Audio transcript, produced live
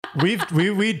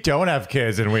We don't have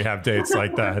kids and we have dates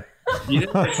like that. Yeah,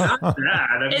 it's not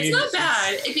bad. It's not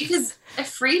bad because a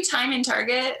free time in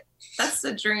Target, that's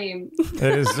the dream. It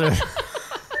is.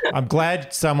 I'm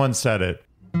glad someone said it.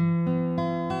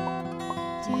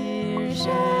 Dear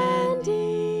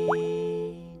Shandy.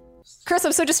 Chris,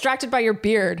 I'm so distracted by your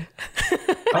beard.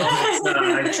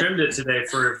 I trimmed it today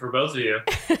for both of you.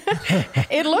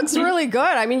 It looks really good.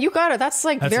 I mean, you got it. That's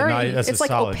like it's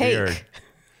like opaque. Beard.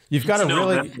 You've got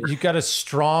you've got a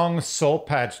strong soul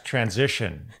patch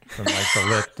transition from like the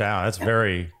lip down.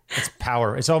 It's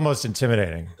power. It's almost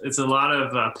intimidating. It's a lot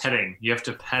of petting. You have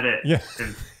to pet it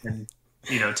and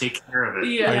take care of it.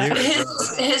 Yeah.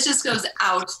 His just goes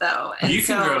out though. You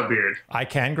can grow a beard. I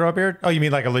can grow a beard? Oh, you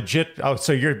mean like a legit... Oh,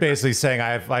 so you're basically saying I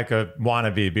have like a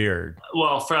wannabe beard.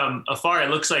 Well, from afar, it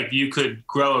looks like you could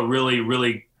grow a really,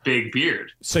 really big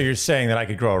beard. So you're saying that I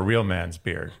could grow a real man's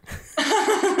beard?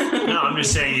 No, I'm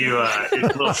just saying it's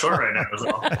a little short right now as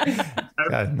well.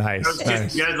 Nice. I was kissing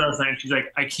you guys last night. She's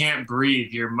like, I can't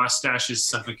breathe. Your mustache is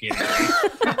suffocating me.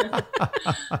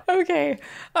 Okay.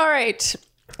 All right.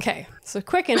 Okay. So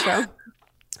quick intro.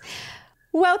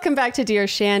 Welcome back to Dear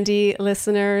Shandy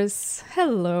listeners.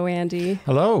 Hello, Andy.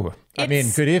 Hello. Good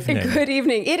evening. Good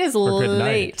evening. It is or good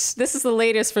late. Night. This is the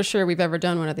latest for sure we've ever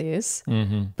done one of these.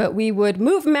 Mm-hmm. But we would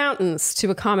move mountains to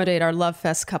accommodate our Love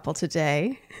Fest couple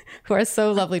today, who are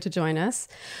so lovely to join us.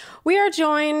 We are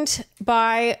joined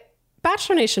by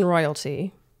Bachelor Nation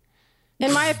royalty.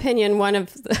 In my opinion, one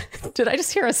of the... Did I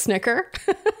just hear a snicker?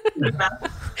 No,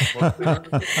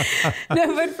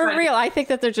 but for real, I think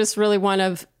that they're just really one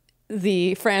of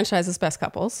the franchise's best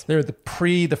couples. They were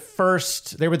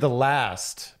the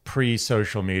last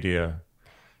pre-social media.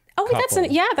 Oh, couple.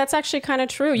 That's actually kind of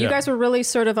true. You guys were really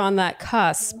sort of on that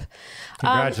cusp.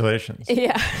 Congratulations.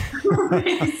 Yeah.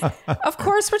 Of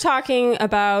course, we're talking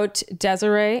about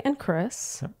Desiree and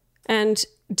Chris. Yep. And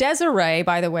Desiree,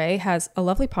 by the way, has a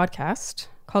lovely podcast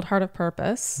called Heart of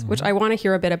Purpose, which I want to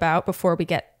hear a bit about before we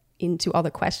get into all the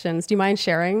questions. Do you mind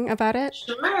sharing about it?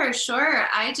 Sure.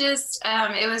 I just,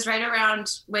 it was right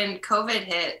around when COVID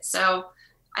hit. So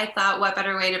I thought what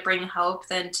better way to bring hope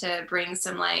than to bring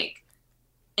some like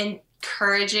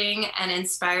encouraging and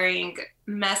inspiring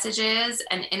messages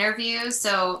and interviews.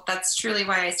 So that's truly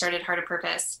why I started Heart of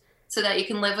Purpose, so that you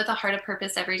can live with a heart of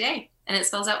purpose every day. And it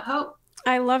spells out hope.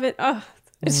 I love it. Oh,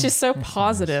 it's just so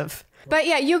positive. Nice. But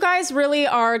yeah, you guys really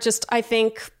are just,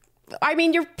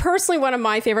 you're personally one of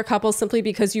my favorite couples simply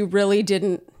because you're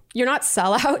not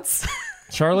sellouts.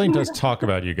 Charlene does talk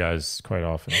about you guys quite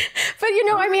often. But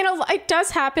it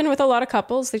does happen with a lot of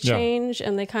couples. They change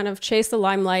and they kind of chase the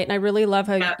limelight. And I really love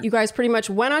how you guys pretty much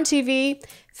went on TV,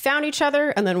 found each other,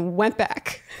 and then went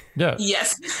back. Yeah.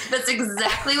 Yes, that's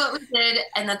exactly what we did.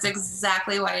 And that's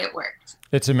exactly why it worked.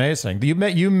 It's amazing.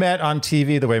 You met on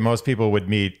TV the way most people would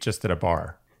meet just at a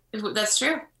bar. That's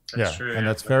true. That's true. And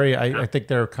that's very, I think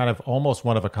they're kind of almost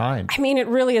one of a kind. I mean, it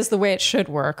really is the way it should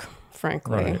work,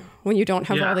 frankly, when you don't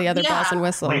have all the other bells and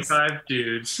whistles. 25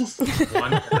 dudes.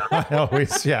 One guy.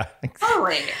 Always,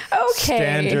 Totally. Okay.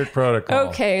 Standard protocol.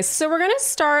 Okay, so we're going to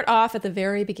start off at the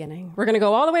very beginning. We're going to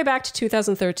go all the way back to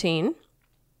 2013.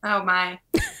 Oh, my.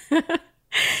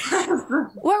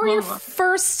 What were your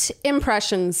first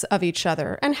impressions of each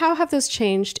other, and how have those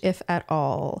changed, if at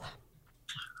all?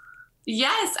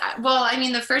 Yes. Well,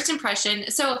 the first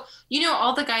impression. So,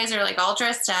 all the guys are like all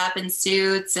dressed up in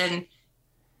suits, and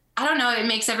I don't know, it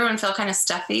makes everyone feel kind of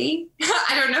stuffy.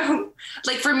 I don't know.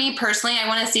 Like for me personally, I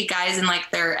want to see guys in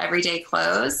like their everyday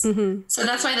clothes. Mm-hmm. So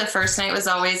that's why the first night was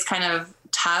always kind of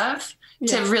tough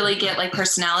to really get like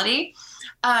personality.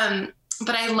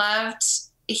 But I loved,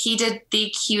 he did the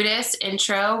cutest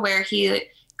intro where he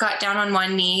got down on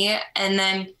one knee and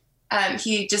then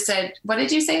he just said, what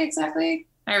did you say exactly?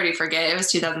 I already forget. It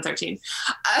was 2013.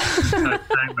 And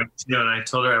I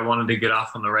told her I wanted to get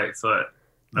off on the right foot.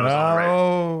 That was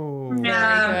on the right.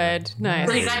 Very good. Nice.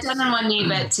 So he got down on one knee,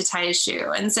 but to tie his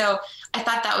shoe. And so I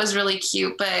thought that was really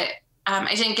cute, but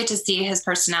I didn't get to see his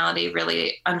personality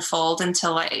really unfold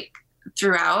until like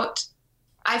throughout.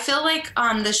 I feel like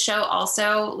on the show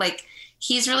also, like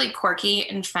he's really quirky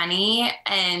and funny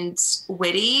and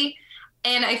witty.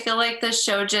 And I feel like the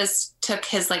show just took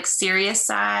his like serious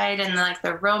side and like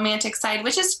the romantic side,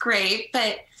 which is great,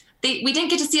 but we didn't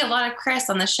get to see a lot of Chris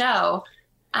on the show.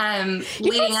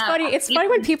 It's funny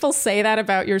when people say that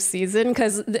about your season,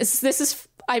 because this is,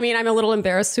 I'm a little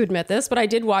embarrassed to admit this, but I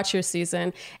did watch your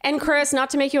season. And Chris, not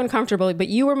to make you uncomfortable, but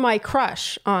you were my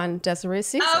crush on Desiree's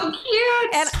season. Oh,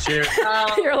 cute.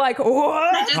 And you're like,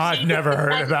 what? I've never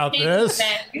heard about this.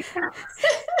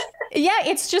 Yeah,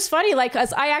 it's just funny. Like,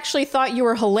 'cause I actually thought you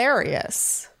were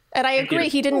hilarious. And I agree,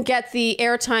 he didn't get the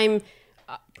airtime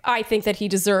I think that he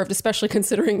deserved, especially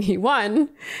considering he won.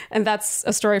 And that's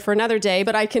a story for another day.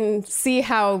 But I can see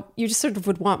how you just sort of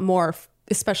would want more,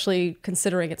 especially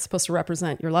considering it's supposed to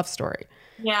represent your love story.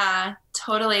 Yeah,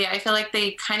 totally. I feel like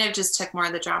they kind of just took more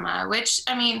of the drama, which,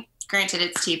 I mean, granted,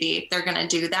 it's TV. They're going to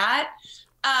do that.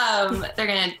 They're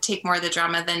going to take more of the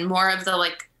drama than more of the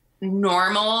like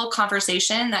normal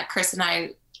conversation that Chris and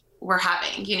I were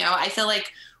having. You know, I feel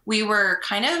like we were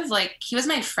kind of like, he was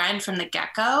my friend from the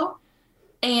get-go.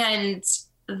 And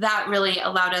that really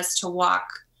allowed us to walk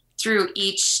through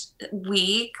each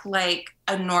week like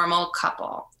a normal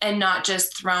couple and not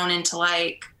just thrown into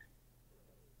like,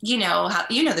 you know, how,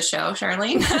 you know the show,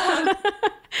 Charlene.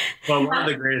 Well, one of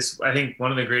the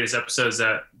greatest episodes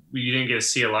that you didn't get to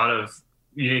see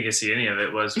any of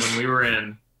it was when we were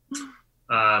in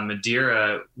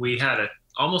Madeira. We had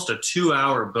almost a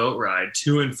 2-hour boat ride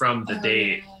to and from the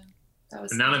date. And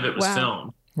none of it was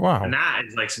filmed. Wow. And that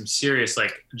is like some serious,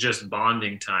 like just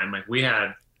bonding time. Like we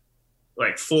had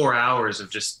like 4 hours of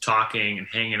just talking and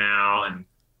hanging out. And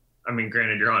I mean,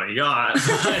 granted you're on a yacht,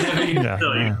 but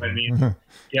I mean,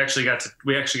 we actually got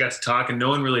to talk and no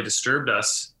one really disturbed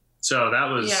us. So that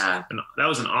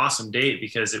was an awesome date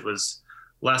because it was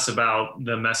less about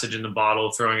the message in the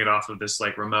bottle, throwing it off of this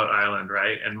like remote island.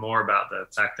 Right. And more about the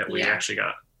fact that we actually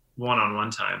got one-on-one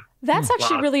time. That's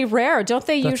actually really rare. Don't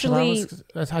they usually...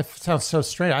 That sounds so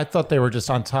strange. I thought they were just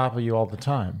on top of you all the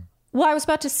time. Well, I was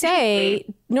about to say,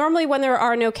 normally when there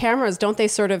are no cameras, don't they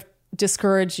sort of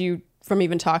discourage you from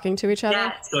even talking to each other?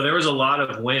 Yeah. So there was a lot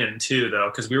of wind too,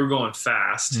 though, because we were going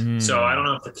fast. So I don't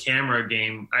know if the camera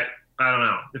game... I don't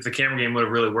know if the camera game would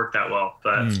have really worked that well,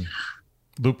 but...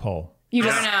 Loophole. You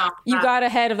got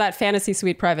ahead of that fantasy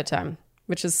suite private time,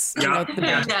 which is the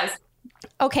best. Yes.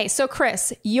 Okay, so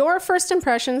Chris, your first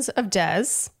impressions of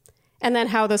Des, and then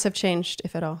how those have changed,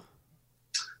 if at all.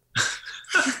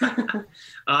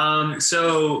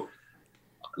 So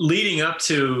leading up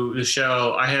to the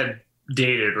show, I had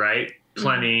dated, right?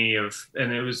 Plenty of,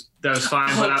 and that was fine.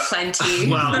 Plenty.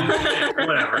 Well,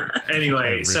 whatever.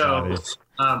 Anyway, so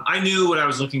I knew what I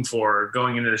was looking for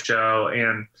going into the show,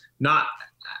 and not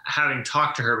having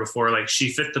talked to her before, like she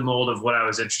fit the mold of what I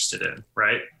was interested in,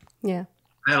 right? Yeah.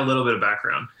 I had a little bit of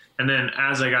background. And then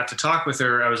as I got to talk with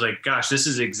her, I was like, gosh, this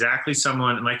is exactly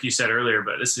someone, and like you said earlier,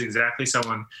 but this is exactly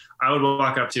someone I would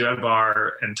walk up to at a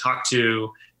bar and talk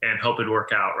to and hope it'd work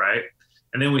out. Right.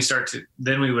 And then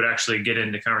we would actually get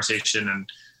into conversation,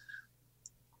 and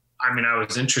I mean, I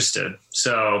was interested.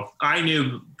 So I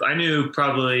knew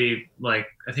probably like,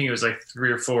 I think it was like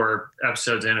 3 or 4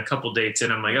 episodes in, a couple dates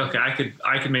in, I'm like, okay,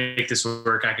 I could make this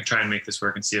work. I could try and make this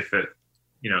work and see if it,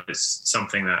 is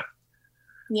something that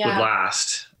would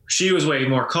last. She was way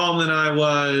more calm than I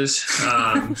was.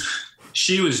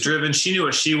 She was driven. She knew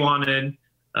what she wanted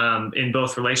in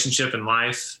both relationship and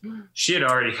life. She had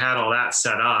already had all that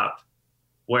set up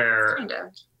where,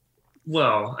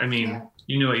 well, I mean,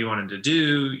 you knew what you wanted to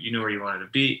do. You knew where you wanted to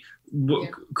be.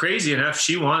 Crazy enough,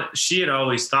 she had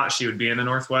always thought she would be in the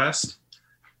Northwest,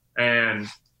 and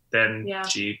then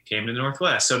she came to the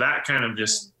Northwest. So that kind of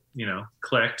just,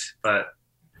 clicked.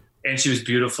 And she was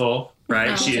beautiful,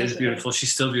 right? She is beautiful.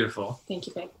 She's still beautiful. Thank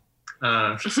you, babe.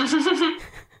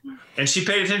 And she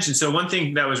paid attention. So one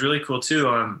thing that was really cool too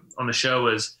on the show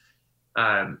was,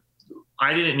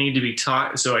 I didn't need to be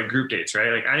so I group dates,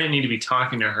 right? Like I didn't need to be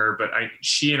talking to her, but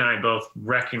she and I both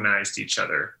recognized each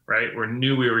other, right? We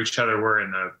knew each other were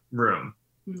in the room.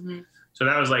 Mm-hmm. So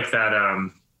that was like that,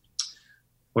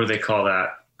 what do they call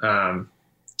that? I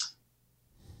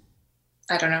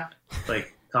don't know.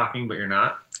 Like talking, but you're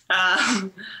not.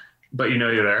 But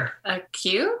you're there. A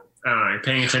cue? I don't know. You're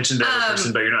paying attention to the other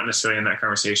person, but you're not necessarily in that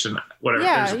conversation. Whatever.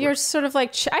 Yeah, you're sort of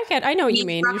like, I know what you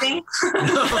mean.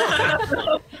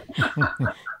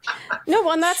 No,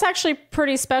 well, and that's actually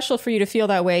pretty special for you to feel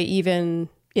that way, even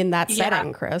in that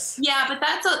setting, Chris. Yeah, but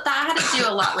that had to do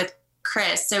a lot with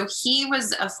Chris. So he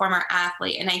was a former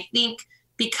athlete, and I think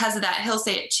because of that, he'll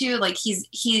say it too. Like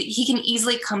he can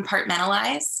easily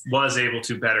compartmentalize. Was able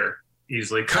to better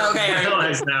easily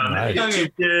compartmentalize now. Nice. 2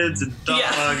 kids and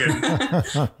dog.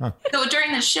 And So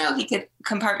during the show, he could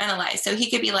compartmentalize. So he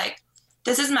could be like,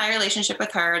 "This is my relationship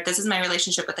with her. This is my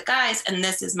relationship with the guys, and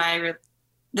this is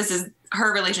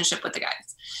her relationship with the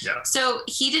guys." Yeah. So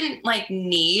he didn't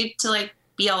need to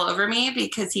be all over me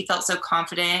because he felt so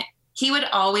confident. He would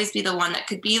always be the one that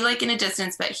could be in a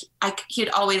distance, but he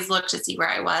would always look to see where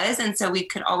I was. And so we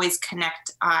could always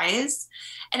connect eyes.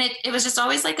 And it was just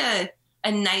always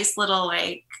a nice little,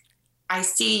 I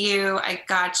see you, I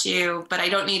got you, but I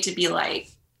don't need to be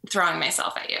throwing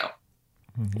myself at you.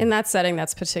 In that setting,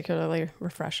 that's particularly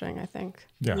refreshing, I think.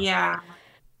 Yeah.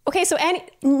 Okay, so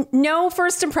no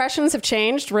first impressions have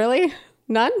changed, really?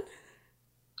 None?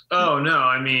 Oh, no.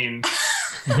 I mean,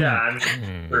 yeah.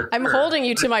 I'm holding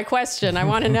you to my question. I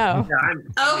want to know.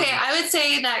 Okay, I would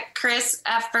say that Chris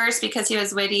at first, because he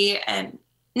was witty, and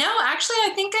no, actually,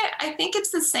 I think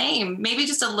it's the same. Maybe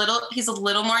just he's a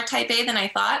little more type A than I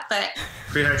thought, but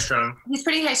pretty high strung. He's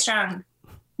pretty high strung,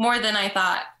 more than I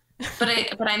thought.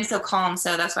 But I'm so calm,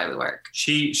 so that's why we work.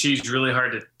 She's really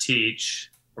hard to teach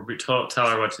or tell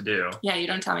her what to do. Yeah, you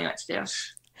don't tell me what to do.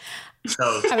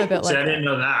 So I'm a bit like I didn't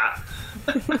know that.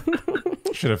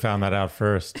 Should have found that out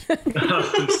first.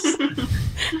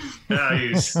 Yeah,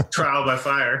 he's trial by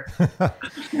fire.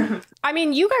 I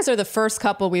mean, you guys are the first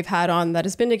couple we've had on that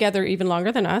has been together even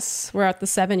longer than us. We're at the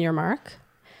 7-year mark.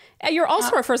 You're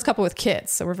also our first couple with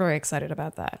kids, so we're very excited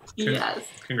about that. Yes.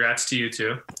 Congrats to you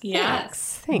too.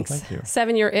 Yes. Thanks. Thank you.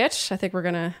 7-year itch. I think we're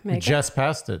going to make it. Just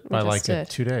passed it by like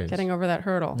 2 days. Getting over that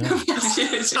hurdle.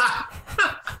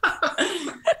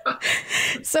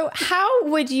 So how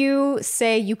would you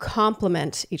say you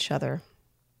complement each other?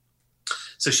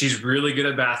 So she's really good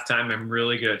at bath time. I'm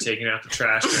really good at taking out the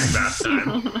trash during bath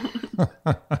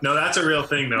time. No, that's a real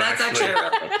thing though. That's actually a real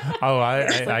thing. Oh,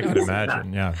 I could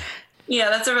imagine. Yeah. Yeah,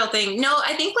 that's a real thing. No,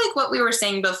 I think like what we were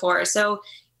saying before. So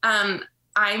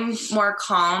I'm more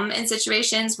calm in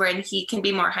situations when he can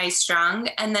be more high strung.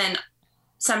 And then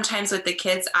sometimes with the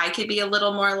kids, I could be a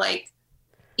little more like,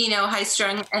 high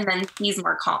strung, and then he's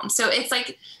more calm. So it's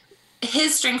like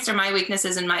his strengths are my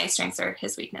weaknesses and my strengths are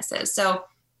his weaknesses. So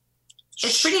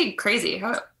it's pretty crazy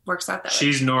how it works out that way.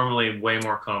 She's normally way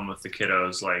more calm with the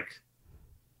kiddos. Like,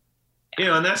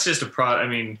 and that's just I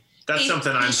mean, that's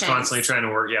something I'm constantly trying to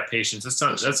work. Yeah, patience. That's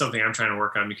something I'm trying to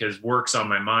work on because work's on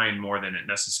my mind more than it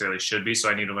necessarily should be. So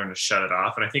I need to learn to shut it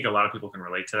off. And I think a lot of people can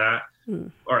relate to that,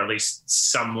 or at least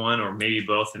someone, or maybe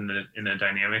both in the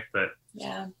dynamic. But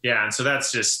yeah. And so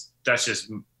that's just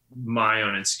my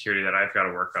own insecurity that I've got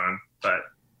to work on. But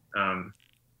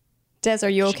Des, are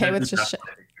you okay with just?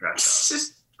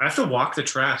 I have to walk the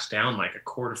trash down like a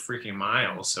quarter freaking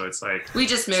mile. So it's like we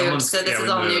just moved, so this is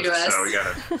all new to us. So we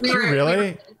gotta. We were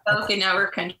really? Okay, now we're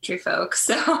country folk.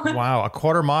 So wow, a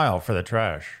quarter mile for the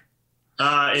trash.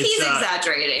 He's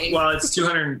exaggerating. Well, it's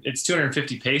 200. It's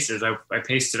 250 paces. I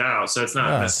paced it out, so it's not.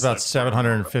 Yeah, it's about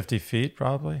 750 feet,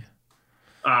 probably.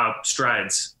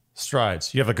 Strides.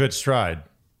 Strides. You have a good stride.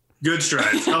 Good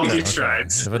strides. Healthy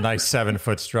strides. You have a nice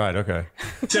 7-foot stride. Okay.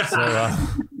 So,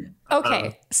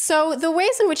 okay. So the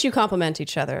ways in which you complement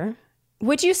each other,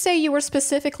 would you say you were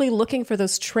specifically looking for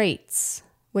those traits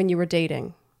when you were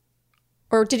dating?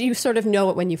 Or did you sort of know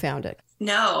it when you found it?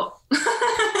 No.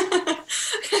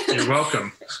 You're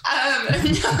welcome.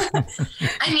 No.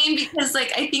 I mean, because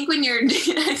like I think when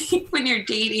you're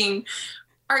dating,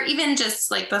 or even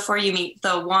just like before you meet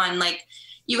the one, like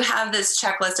you have this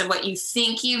checklist of what you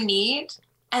think you need,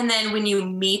 and then when you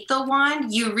meet the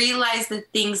one, you realize the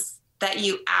things that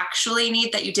you actually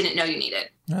need that you didn't know you needed.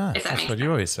 If that makes what sense.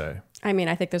 you always say. I mean,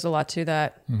 I think there's a lot to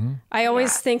that. Mm-hmm. I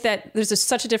always think that there's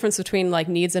such a difference between like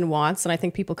needs and wants, and I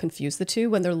think people confuse the two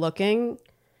when they're looking.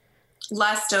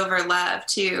 Lust over love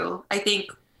too. I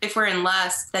think if we're in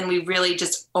lust, then we really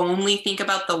just only think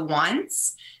about the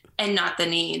wants and not the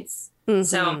needs. Mm-hmm.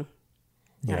 So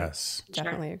yes,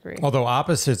 definitely agree. Although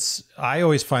opposites, I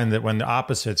always find that when the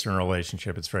opposites are in a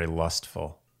relationship, it's very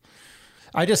lustful.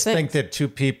 I just think that two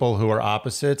people who are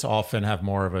opposites often have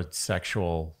more of a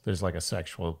there's like a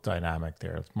sexual dynamic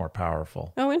there. It's more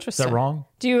powerful. Oh, interesting. Is that wrong?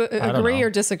 Do you agree or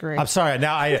disagree? I'm sorry.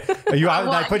 Now I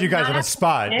put you guys on the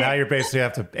spot. Now you basically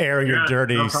have to air your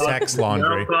dirty sex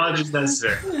laundry. No apologies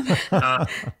necessary.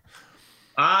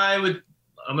 I'm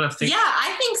going to think. Yeah,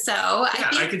 I think so.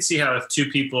 I can see how if two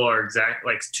people are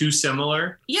too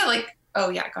similar. Yeah, like, oh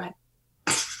yeah, go ahead.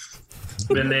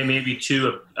 Then they may be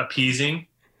too appeasing.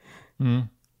 Mm.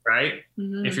 Right?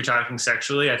 Mm-hmm. If you're talking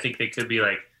sexually, I think they could be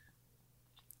like,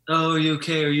 oh, are you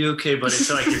okay? Are you okay? But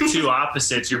it's like you're two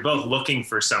opposites. You're both looking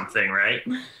for something, right?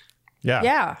 Yeah.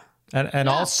 Yeah. And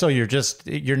also you're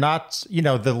not,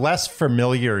 the less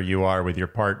familiar you are with your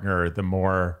partner, the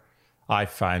more I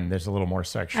find there's a little more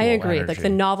sexual I agree. energy. Like the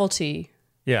novelty.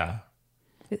 Yeah.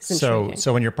 So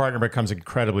when your partner becomes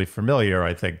incredibly familiar,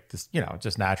 I think this,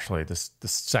 just naturally this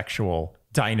sexual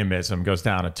dynamism goes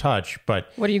down a touch.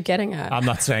 But what are you getting at? I'm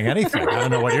not saying anything. I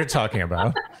don't know what you're talking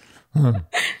about.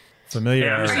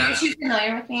 Familiar. Are you too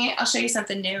familiar with me? I'll show you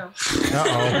something new.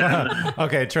 Uh-oh.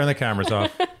 Okay, turn the cameras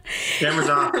off. Cameras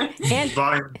off. And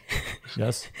volume.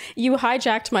 Yes. You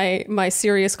hijacked my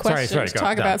serious question Sorry, to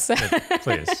talk about sex.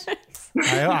 Please.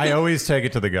 I always take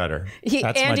it to the gutter.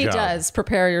 Andy does.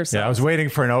 Prepare yourself. Yeah, I was waiting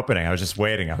for an opening. I was just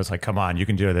waiting. I was like, come on, you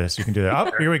can do this. You can do that.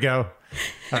 Oh, here we go.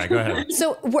 All right, go ahead.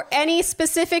 So were any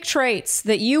specific traits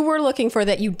that you were looking for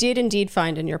that you did indeed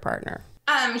find in your partner?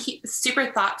 He's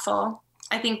super thoughtful.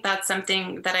 I think that's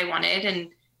something that I wanted. And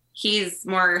he's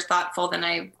more thoughtful than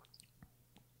I've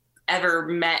ever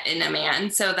met in a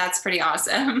man. So that's pretty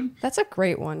awesome. That's a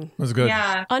great one. That's good.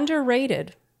 Yeah.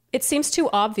 Underrated. It seems too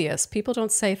obvious. People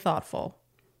don't say thoughtful.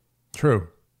 True.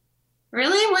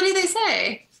 Really? What do they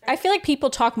say? I feel like people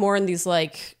talk more in these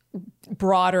like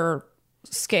broader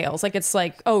scales. Like it's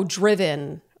like, oh,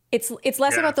 driven. It's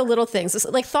less about the little things. It's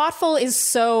like thoughtful is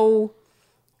so,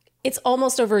 it's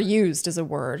almost overused as a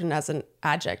word and as an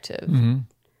adjective. Mm-hmm.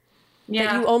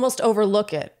 Yeah. That you almost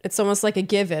overlook it. It's almost like a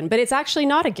given, but it's actually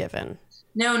not a given.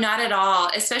 No, not at all.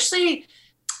 Especially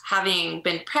having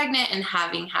been pregnant and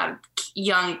having had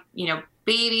young,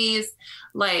 babies.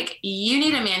 Like, you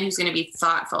need a man who's going to be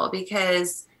thoughtful,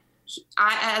 because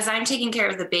as I'm taking care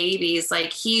of the babies,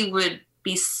 like, he would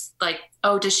be like,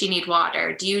 oh, does she need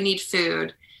water? Do you need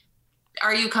food?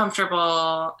 Are you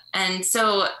comfortable? And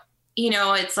so,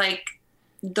 it's like,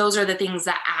 those are the things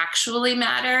that actually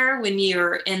matter when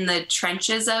you're in the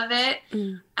trenches of it,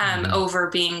 over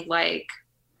being like,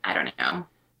 I don't know,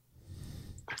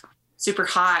 super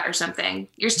hot or something.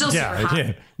 You're still super hot.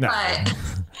 Yeah, no.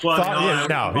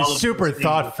 But He's super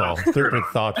thoughtful. Super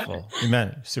thoughtful. He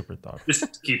meant super thoughtful.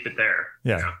 Just keep it there.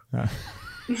 Yeah.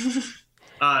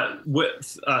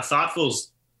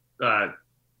 Thoughtful's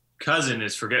cousin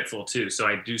is forgetful too, so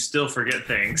I do still forget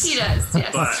things. He does,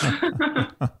 yes.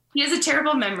 But he has a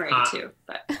terrible memory too.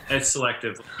 But it's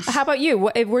selective. How about you?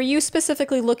 Were you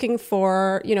specifically looking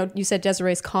for, you said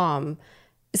Desiree's calm.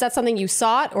 Is that something you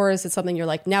sought, or is it something you're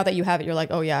like, now that you have it, you're like,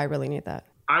 oh yeah, I really need that?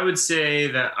 I would say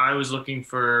that I was looking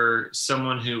for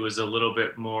someone who was a little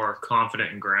bit more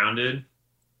confident and grounded.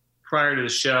 Prior to the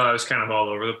show, I was kind of all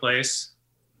over the place,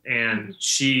 and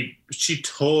she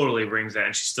totally brings that,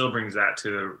 and she still brings that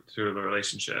to the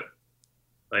relationship.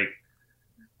 Like,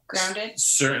 grounded?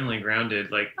 Certainly grounded.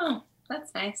 Like, oh,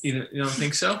 that's nice. You don't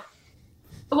think so?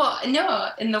 Well, no,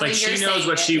 in the way you're saying she knows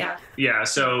what it, yeah.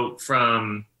 So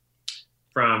from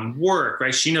work,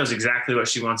 right? She knows exactly what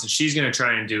she wants, and she's going to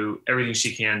try and do everything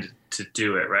she can to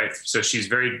do it, right? So she's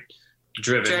very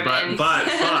driven.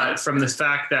 But from the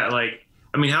fact that, like,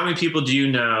 I mean, how many people do you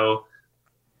know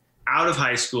out of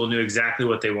high school knew exactly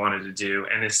what they wanted to do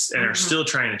and are still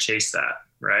trying to chase that,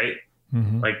 right?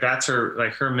 Mm-hmm. Like, that's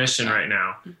her mission right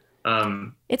now.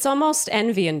 It's almost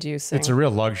envy inducing. It's a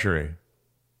real luxury.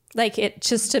 Like, it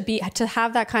just to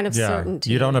have that kind of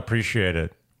certainty. You don't appreciate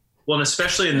it. Well, and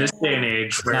especially in this day and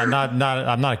age, where I'm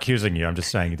not accusing you. I'm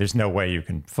just saying there's no way you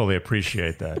can fully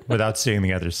appreciate that without seing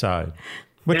the other side,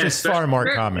 which is far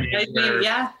more common.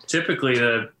 Typically,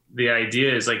 the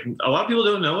idea is, like, a lot of people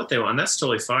don't know what they want. And that's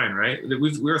totally fine, right?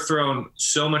 We're thrown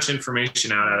so much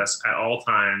information out at us at all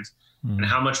times, and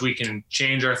how much we can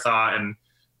change our thought, and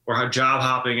we're job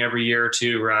hopping every year or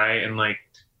two, right? And, like,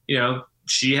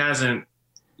 she hasn't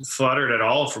fluttered at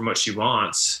all from what she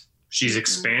wants. She's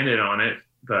expanded on it.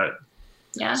 But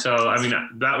so, I mean,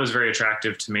 that was very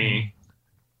attractive to me.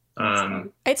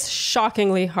 It's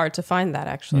shockingly hard to find that,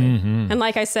 actually. And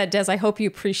like I said, Des, I hope you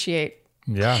appreciate.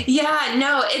 Yeah,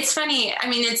 no, it's funny. I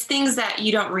mean, it's things that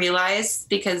you don't realize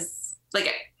because,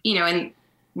 like, and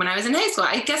when I was in high school,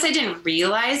 I guess I didn't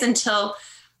realize until,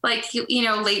 like,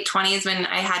 late 20s, when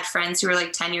I had friends who were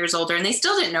like 10 years older and they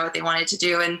still didn't know what they wanted to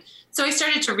do. And so I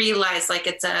started to realize, like,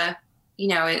 it's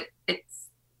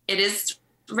it is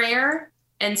rare.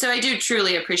 And so I do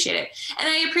truly appreciate it. And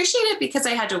I appreciate it because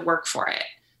I had to work for it.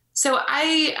 So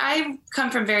I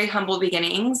come from very humble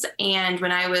beginnings. And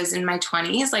when I was in my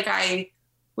 20s, like, I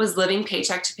was living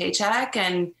paycheck to paycheck.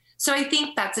 And so I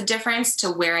think that's a difference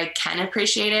to where I can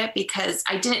appreciate it, because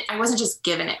I wasn't just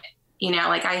given it,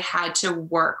 like, I had to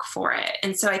work for it.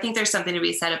 And so I think there's something to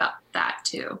be said about that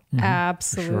too.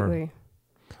 Absolutely.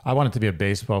 Sure. I wanted to be a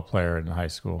baseball player in high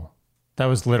school. That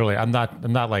was literally, I'm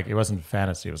not like, it wasn't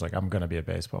fantasy. It was like, I'm going to be a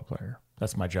baseball player.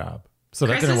 That's my job. So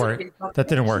that didn't work. That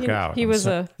didn't work out. He was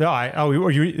that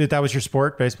was your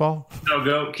sport, baseball?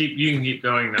 No, you can keep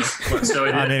going though. So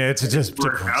I mean, it's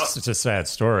a sad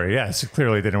story. Yes, it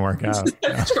clearly didn't work out.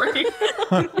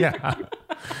 Yeah.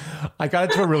 I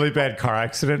got into a really bad car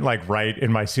accident, like, right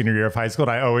in my senior year of high school.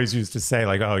 And I always used to say,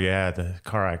 like, oh yeah, the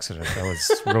car accident,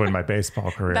 ruined my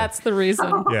baseball career. That's the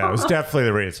reason. Yeah, it was definitely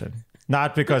the reason.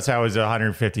 Not because I was a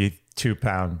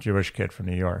 152-pound Jewish kid from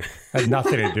New York. It had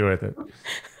nothing to do with it.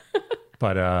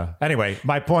 But anyway,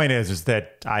 my point is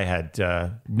that I had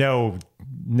no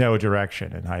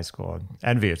direction in high school. I'm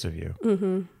envious of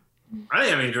you. I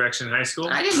didn't have any direction in high school.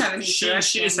 I didn't have any direction.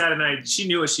 She just had an idea. She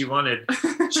knew what she wanted.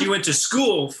 She went to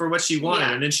school for what she wanted,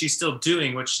 Yeah. and then she's still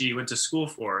doing what she went to school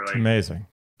for. Like, Amazing.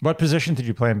 What position did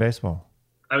you play in baseball?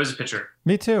 I was a pitcher.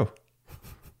 Me too.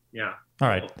 Yeah. All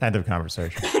right, end of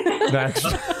conversation.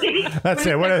 That's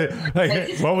it.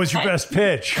 What was your best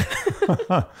pitch?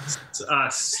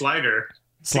 Slider.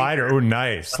 Slider. Oh,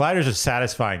 nice. Slider's a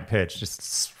satisfying pitch. Just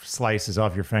slices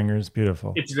off your fingers.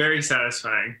 Beautiful. It's very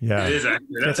satisfying. Yeah. It is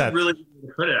actually. That's a really good way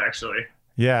to put it, actually.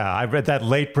 Yeah, I read that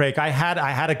late break. I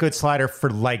had a good slider for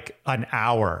like an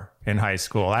hour in high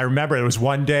school. I remember it was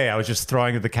one day I was just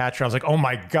throwing at the catcher. I was like, oh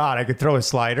my God, I could throw a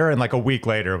slider. And like a week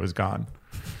later, it was gone.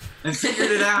 I figured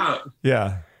it out.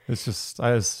 Yeah, it's just,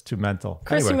 I was too mental.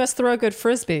 Chris, Anyway. you must throw a good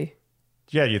frisbee.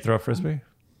 Yeah, you throw a frisbee?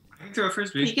 I can throw a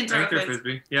frisbee. He can throw I a can throw a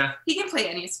frisbee. Yeah. He can play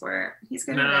any sport. He's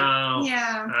good No. at it.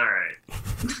 Yeah. All right.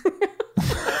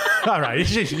 All right,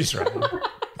 she's right. You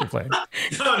can play. No,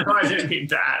 I didn't mean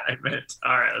that. I meant,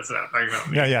 all right, let's not talk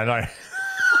about me. Yeah, no.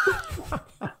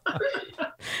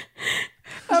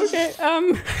 Okay.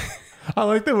 I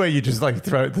like the way you just like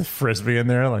throw the frisbee in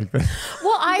there like that.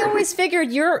 Well, I always figured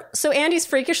so Andy's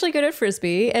freakishly good at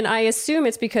frisbee, and I assume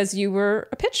it's because you were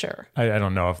a pitcher. I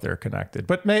don't know if they're connected,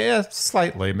 but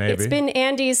slightly maybe. It's been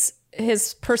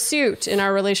his pursuit in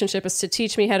our relationship is to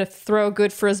teach me how to throw a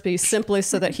good frisbee simply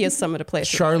so that he has someone to play with.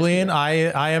 Charlene,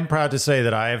 I am proud to say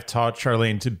that I have taught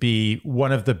Charlene to be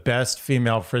one of the best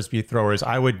female frisbee throwers,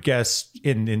 I would guess,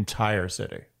 in the entire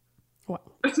city. What?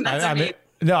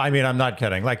 I mean, I'm not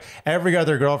kidding. Like every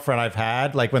other girlfriend I've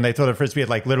had, like when they throw the frisbee, it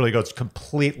like literally goes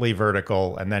completely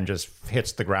vertical and then just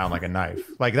hits the ground like a knife.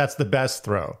 Like that's the best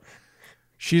throw.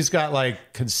 She's got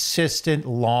like consistent,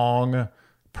 long,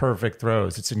 perfect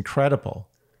throws. It's incredible.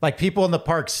 Like people in the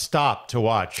park stop to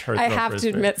watch her throw I have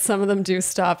frisbee. to admit, some of them do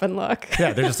stop and look.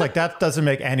 Yeah, they're just like, that doesn't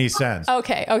make any sense.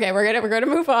 Okay, we're gonna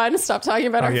move on. Stop talking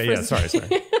about our frisbee.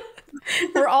 Sorry.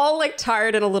 We're all like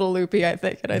tired and a little loopy, I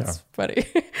think, and it's funny.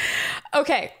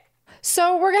 Okay,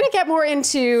 so we're going to get more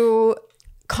into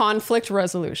conflict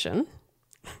resolution.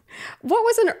 What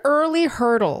was an early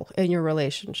hurdle in your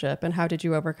relationship, and how did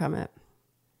you overcome it?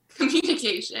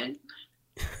 Communication,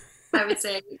 I would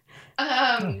say.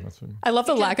 I love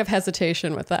the lack of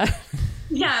hesitation with that.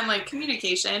 Yeah, I'm like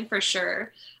communication for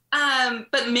sure.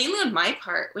 But mainly on my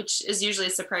part, which is usually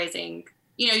surprising.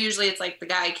 Usually it's like the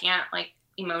guy can't like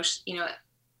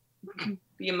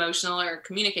be emotional or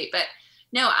communicate, but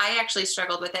no, I actually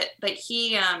struggled with it. But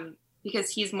he, because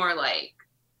he's more like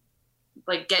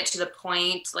get to the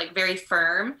point, like very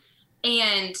firm.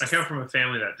 And I come from a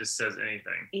family that just says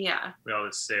anything. Yeah. We all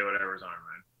just say whatever's on our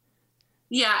mind.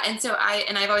 Yeah. And so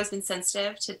I've always been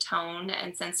sensitive to tone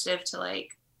and sensitive to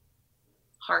like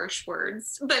harsh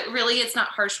words, but really it's not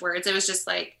harsh words. It was just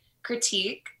like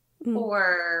critique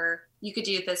or you could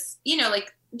do this,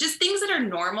 like just things that are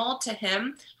normal to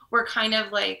him were kind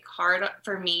of like hard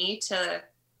for me to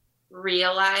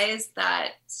realize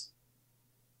that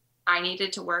I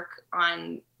needed to work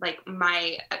on like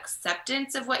my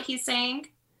acceptance of what he's saying.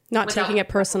 Not taking it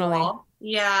personally.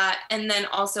 Yeah. And then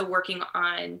also working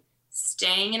on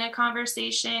staying in a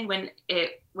conversation when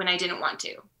I didn't want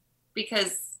to,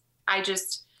 because I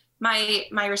just, my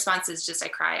response is just, I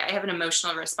cry. I have an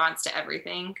emotional response to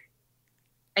everything.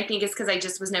 I think it's because I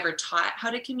just was never taught how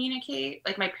to communicate.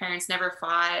 Like my parents never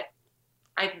fought.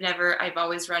 I've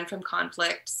always run from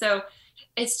conflict. So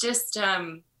it's just,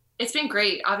 it's been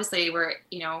great. Obviously we're,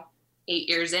 8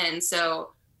 years in.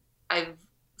 So I've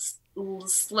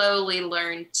slowly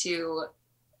learned to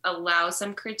allow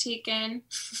some critique in.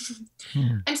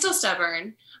 I'm still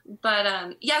stubborn,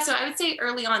 but so I would say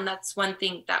early on, that's one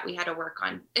thing that we had to work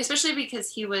on, especially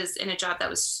because he was in a job that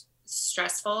was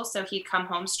stressful. So he'd come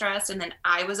home stressed, and then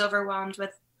I was overwhelmed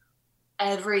with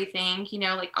everything,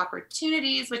 like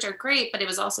opportunities, which are great, but it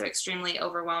was also extremely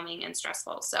overwhelming and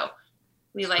stressful. So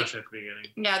we especially at the beginning.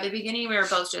 The beginning, we were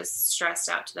both just stressed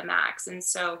out to the max. And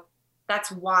so that's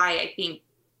why I think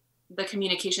the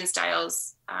communication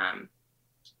styles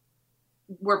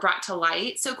were brought to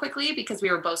light so quickly, because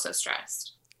we were both so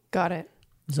stressed. Got it.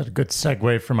 Is that a good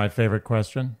segue for my favorite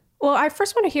question? Well, I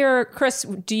first want to hear, Chris,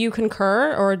 do you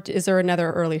concur, or is there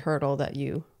another early hurdle that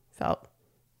you felt?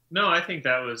 No, I think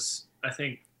the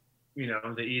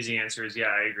easy answer is, yeah,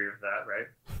 I agree with that, right?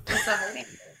 What's the hard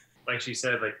answer? Like she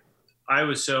said, like I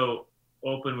was so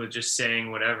open with just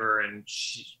saying whatever, and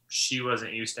she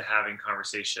wasn't used to having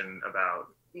conversation about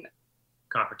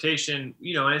confrontation,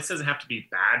 and it doesn't have to be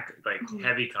bad, like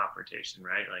heavy confrontation,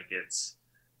 right? Like it's,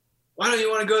 why don't you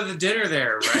want to go to the dinner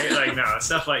there, right? Like no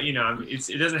stuff like it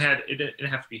didn't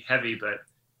have to be heavy, but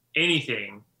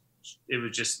anything, it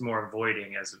was just more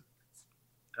avoiding as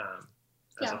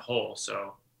as a whole.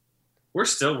 So we're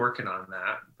still working on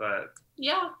that, but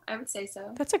yeah, I would say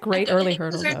so. That's a great early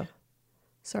hurdle, though.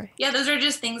 Sorry. Yeah, those are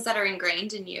just things that are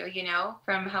ingrained in you, you know,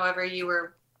 from however you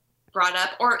were brought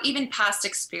up, or even past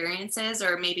experiences,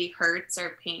 or maybe hurts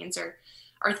or pains or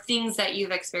things that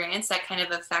you've experienced that kind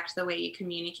of affect the way you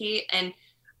communicate. And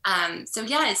so,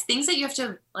 yeah, it's things that you have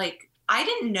to, like, I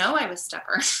didn't know I was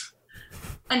stubborn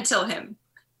until him.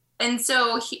 And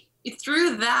so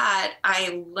through that,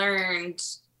 I learned,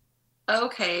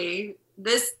 okay,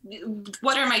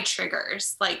 what are my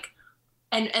triggers? Like,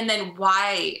 and then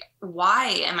why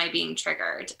am I being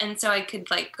triggered? And so I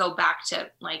could like go back to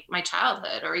like my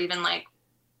childhood, or even like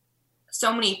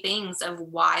so many things of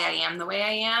why I am the way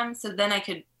I am. So then I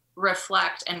could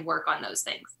reflect and work on those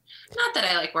things. Not that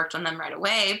I like worked on them right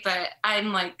away, but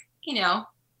I'm like, you know,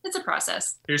 it's a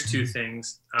process. Here's two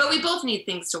things. But we both need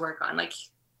things to work on. Like,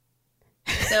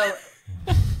 so.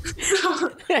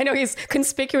 I know he's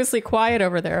conspicuously quiet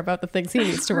over there about the things he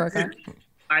needs to work on.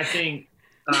 I think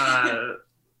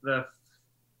the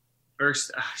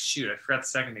first, I forgot the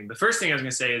second thing. The first thing I was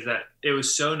going to say is that it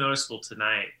was so noticeable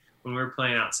tonight when we were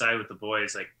playing outside with the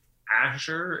boys. Like,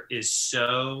 Asher is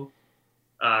so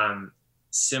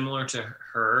similar to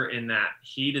her in that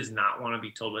he does not want to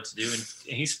be told what to do. And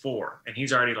he's 4, and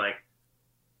he's already like,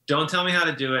 don't tell me how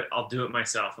to do it. I'll do it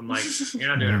myself. I'm like, you're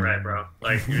not doing it right, bro.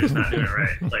 Like, you're just not doing it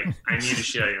right. Like, I need to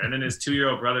show you. And then his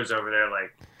 2-year-old brother's over there,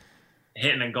 like,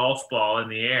 hitting a golf ball in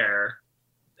the air.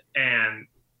 And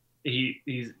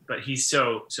he's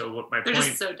so what my They're point.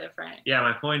 Just so different. Yeah.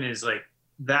 My point is, like,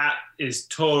 that is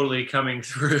totally coming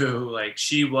through. Like,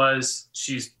 she's,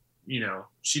 you know,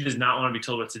 she does not want to be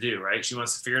told what to do, right? She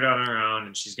wants to figure it out on her own,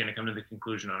 and she's going to come to the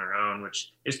conclusion on her own,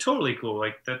 which is totally cool.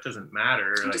 Like, that doesn't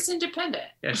matter. She's like, just independent.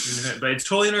 Yeah, she's independent. But it's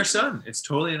totally in our son. It's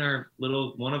totally in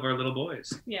one of our little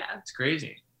boys. Yeah. It's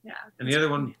crazy. Yeah. And the other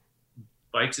one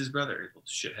bites his brother, little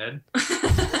shithead.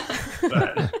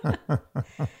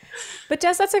 But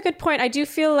Des, that's a good point. I do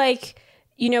feel like,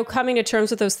 you know, coming to terms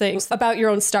with those things about your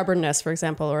own stubbornness, for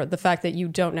example, or the fact that you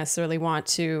don't necessarily want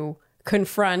to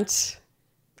confront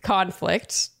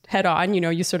conflict head on, you know,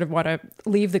 you sort of want to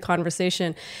leave the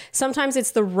conversation. Sometimes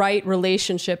it's the right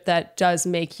relationship that does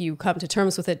make you come to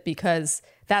terms with it, because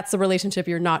that's the relationship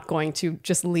you're not going to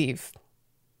just leave.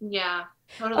 Yeah,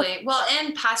 totally. Okay. Well,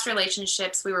 in past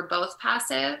relationships, we were both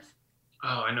passive.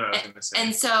 Oh, I know what I was going to say.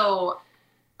 And so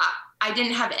I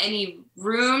didn't have any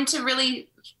room to really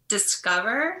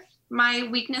discover my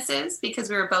weaknesses, because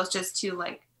we were both just too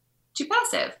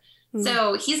passive. Mm-hmm.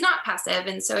 So he's not passive.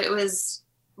 And so it was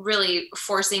really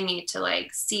forcing me to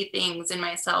like see things in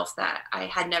myself that I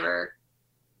had never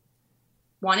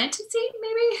wanted to see,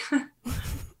 maybe.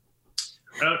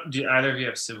 Do either of you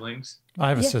have siblings? I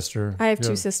have a sister. I have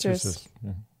two sisters.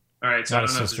 Yeah. All right. So I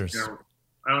don't know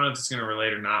if it's going to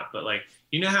relate or not, but like,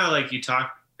 you know how like you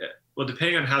talk, well,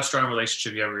 depending on how strong a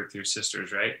relationship you have with your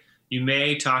sisters, right? You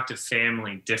may talk to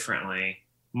family differently,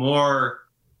 more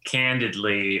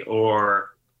candidly,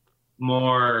 or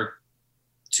more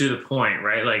to the point,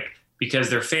 right? Like, because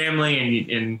they're family,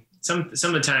 and some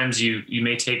of the times you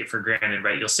may take it for granted,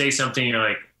 right? You'll say something, you're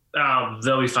like, oh,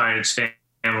 they'll be fine. It's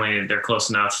family, and they're close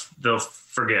enough. They'll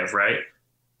forgive, right?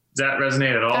 Does that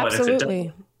resonate at all? Absolutely.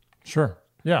 And if it Sure.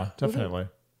 Yeah, definitely.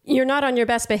 You're not on your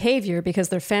best behavior because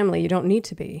they're family. You don't need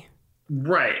to be.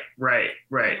 Right.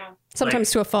 Yeah. Sometimes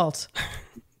like, to a fault.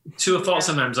 To a fault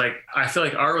sometimes. Like, I feel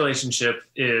like our relationship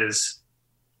is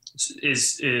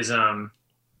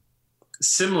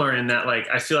similar in that, like,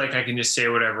 I feel like I can just say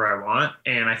whatever I want.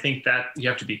 And I think that you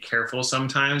have to be careful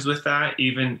sometimes with that,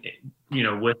 even, you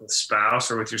know, with a spouse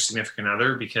or with your significant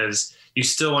other, because you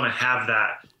still want to have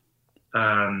that,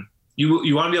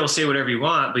 you want to be able to say whatever you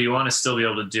want, but you want to still be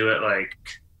able to do it. Like,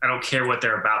 I don't care what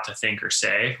they're about to think or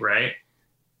say. Right.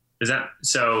 Is that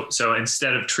so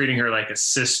instead of treating her like a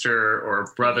sister or a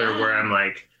brother, where I'm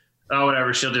like, oh,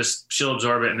 whatever, she'll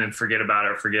absorb it and then forget about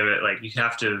it or forgive it. Like, you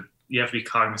have to be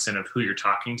cognizant of who you're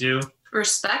talking to.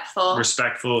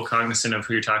 Respectful, cognizant of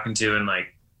who you're talking to. And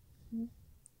like,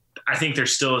 I think there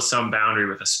still is some boundary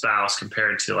with a spouse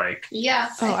compared to like. Yeah.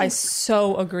 Oh, I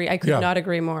so agree. I could not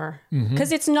agree more.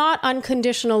 Because it's not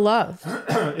unconditional love.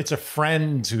 It's a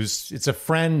friend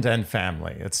and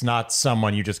family. It's not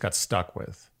someone you just got stuck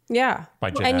with. Yeah.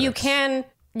 By genetics. And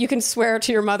you can swear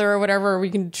to your mother or whatever, or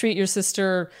you can treat your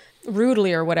sister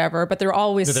rudely or whatever, but they're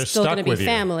always still going to be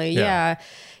family. Yeah.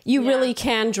 You really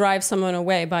can drive someone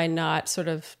away by not sort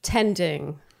of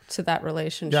tending to that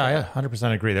relationship. Yeah,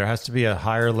 100% agree. There has to be a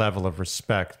higher level of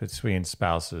respect between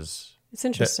spouses. It's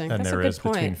interesting. Than there is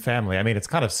between family. I mean, it's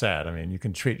kind of sad. I mean, you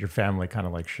can treat your family kind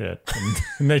of like shit,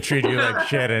 and they treat you like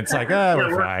shit, and it's like, oh,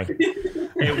 we're fine.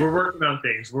 Hey, we're working on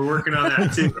things. We're working on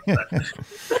that too.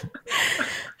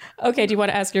 Okay, do you want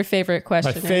to ask your favorite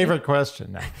question? My favorite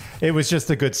question. No. It was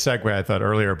just a good segue, I thought,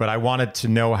 earlier, but I wanted to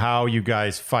know how you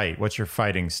guys fight. What's your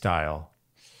fighting style?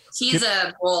 He's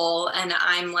a bull, and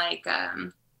I'm like,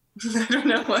 I don't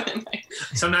know what am I.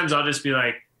 Sometimes I'll just be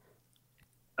like,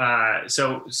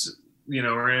 so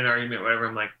we're in an argument, whatever.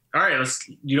 I'm like, all right,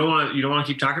 you don't want to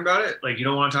keep talking about it? Like, you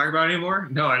don't want to talk about it anymore?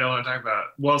 No, I don't want to talk about it.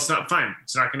 Well, it's not fine.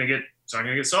 It's not going to get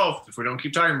solved if we don't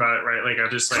keep talking about it, right? Like, I'll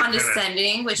just like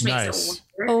condescending, which makes it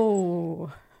weird.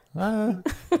 Oh.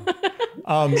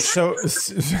 So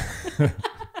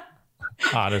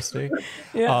honesty.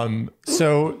 Yeah.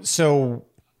 So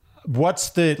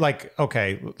what's the, like,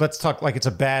 okay, let's talk like it's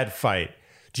a bad fight.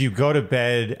 Do you go to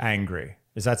bed angry?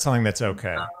 Is that something that's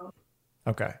okay?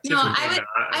 Okay. No,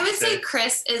 I would say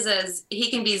Chris he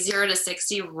can be 0 to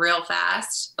 60 real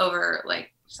fast over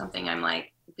like something. I'm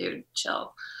like, dude,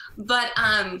 chill. But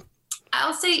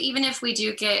I'll say even if we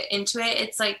do get into it,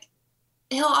 it's like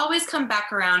he'll always come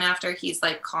back around after he's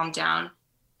like calmed down,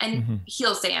 and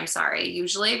he'll say I'm sorry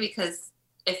usually, because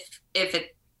if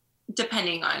it,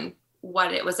 depending on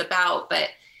what it was about, but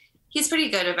he's pretty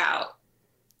good about,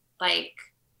 like,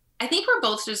 I think we're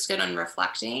both just good on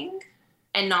reflecting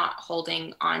and not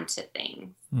holding on to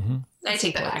things. I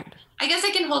take that back. I guess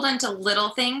I can hold on to little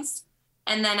things,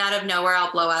 and then out of nowhere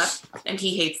I'll blow up, and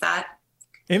he hates that.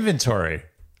 Inventory.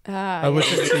 The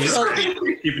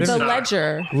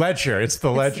ledger. It's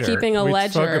the ledger. Keeping a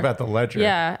ledger. We spoke about the ledger.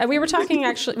 Yeah. And we were talking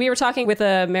with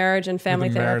a marriage and family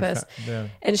therapist.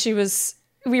 And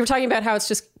we were talking about how it's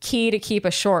just key to keep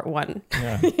a short one.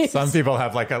 Yeah. Some people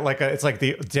have like a it's like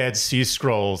the Dead Sea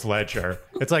Scrolls ledger.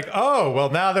 It's like, oh,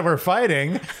 well, now that we're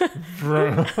fighting.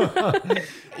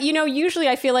 Usually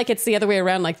I feel like it's the other way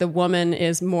around. Like the woman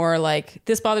is more like,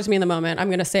 this bothers me in the moment, I'm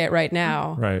going to say it right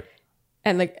now. Right.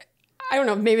 And like, I don't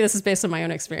know, maybe this is based on my own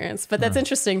experience, but that's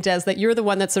interesting, Des, that you're the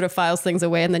one that sort of files things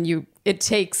away, and then it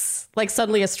takes, like,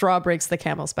 suddenly a straw breaks the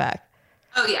camel's back.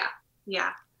 Oh, yeah.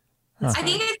 Yeah. I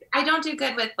think I don't do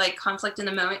good with, like, conflict in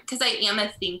the moment, because I am a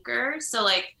thinker. So,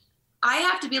 like, I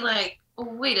have to be like, oh,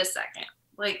 wait a second.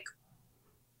 Like,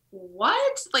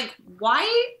 what? Like,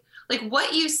 why? Like,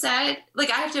 what you said,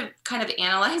 like, I have to kind of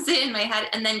analyze it in my head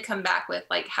and then come back with,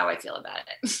 like, how I feel about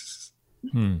it.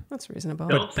 That's reasonable.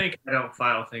 Don't think I don't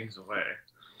file things away.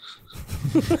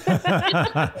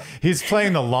 He's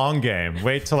playing the long game.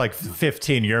 Wait till like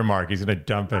 15-year mark. He's going to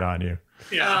dump it on you.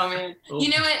 Yeah. Oh man. You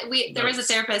know what? There was a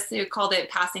therapist who called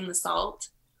it passing the salt,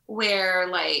 where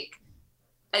like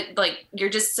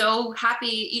you're just so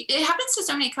happy. It happens to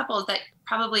so many couples that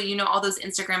probably, all those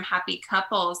Instagram happy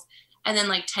couples, and then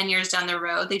like 10 years down the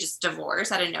road, they just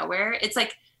divorce out of nowhere. It's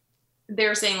like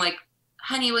they're saying like,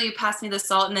 honey, will you pass me the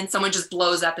salt? And then someone just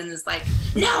blows up and is like,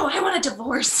 no, I want a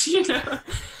divorce,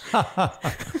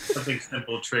 Something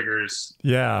simple triggers.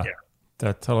 Yeah,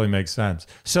 that totally makes sense.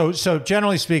 So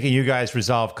generally speaking, you guys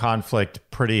resolve conflict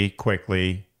pretty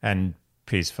quickly and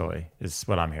peacefully is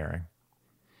what I'm hearing.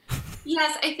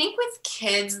 Yes, I think with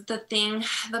kids,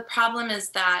 the problem is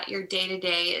that your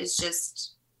day-to-day is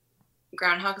just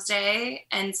Groundhog's Day.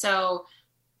 And so,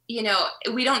 we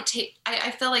don't take,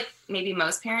 I feel like maybe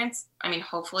most parents,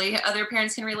 hopefully other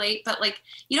parents can relate, but like,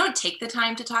 you don't take the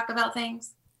time to talk about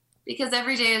things because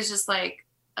every day is just like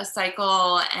a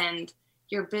cycle and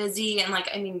you're busy. And like,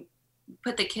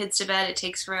 put the kids to bed, it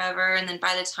takes forever. And then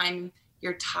by the time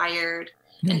you're tired,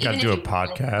 you and got to even do if a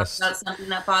podcast about something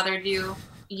that bothered you,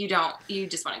 you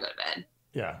just want to go to bed.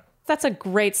 Yeah. That's a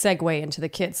great segue into the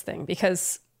kids thing,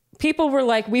 because people were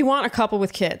like, we want a couple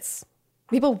with kids.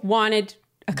 People wanted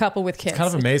a couple with kids. It's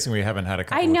kind of amazing we haven't had a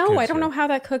couple. I know. With kids I don't yet. know how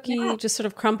that cookie just sort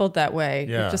of crumbled that way.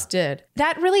 Yeah. It just did.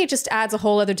 That really just adds a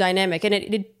whole other dynamic.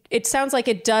 And it sounds like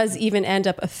it does even end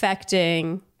up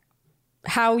affecting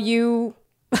how you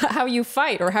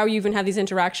fight or how you even have these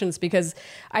interactions, because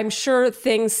I'm sure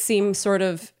things seem sort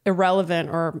of irrelevant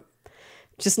or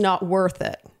just not worth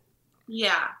it.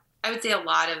 Yeah. I would say a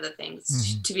lot of the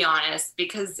things, to be honest,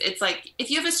 because it's like,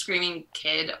 if you have a screaming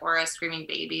kid or a screaming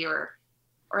baby or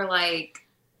like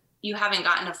you haven't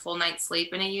gotten a full night's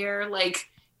sleep in a year, like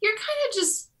you're kind of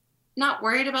just not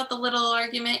worried about the little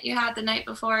argument you had the night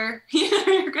before.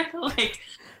 You're kind of like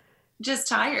just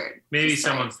tired. Maybe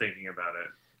someone's thinking about it.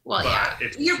 Well, yeah,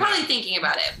 you're probably thinking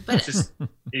about it, but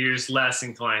you're just less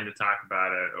inclined to talk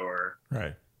about it, or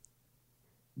right.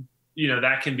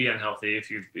 That can be unhealthy if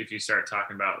you start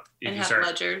talking about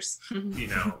ledgers.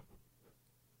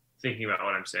 Thinking about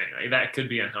what I'm saying. Like, that could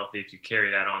be unhealthy if you carry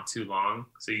that on too long.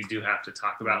 So you do have to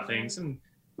talk about things, and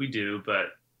we do,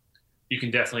 but you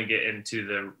can definitely get into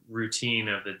the routine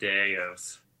of the day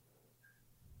of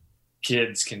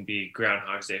kids can be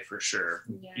Groundhog's Day for sure.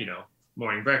 Yeah. You know,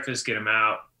 morning breakfast, get them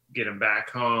out, get them back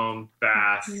home,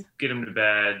 bath, get them to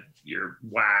bed. You're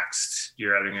waxed.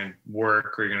 You're either going to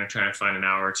work or you're going to try to find an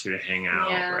hour or two to hang out,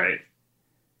 right?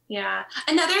 Yeah.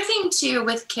 Another thing too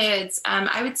with kids,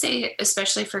 I would say,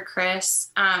 especially for Chris,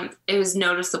 it was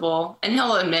noticeable, and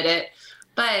he'll admit it,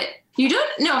 but you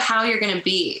don't know how you're going to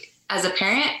be as a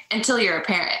parent until you're a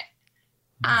parent.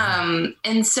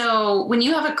 And so when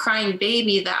you have a crying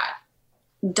baby that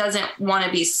doesn't want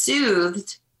to be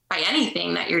soothed by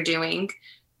anything that you're doing,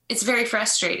 it's very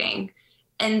frustrating.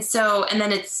 And so, and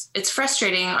then it's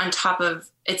frustrating on top of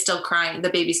it's still crying, the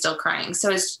baby's still crying. So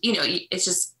it's, you know, it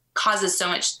just causes so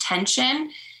much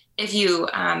tension if you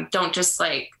don't just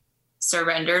like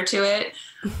surrender to it.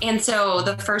 And so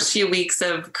the first few weeks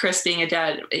of Chris being a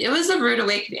dad, it was a rude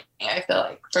awakening, I feel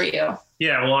like, for you.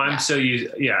 Yeah. Well,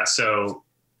 so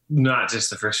not just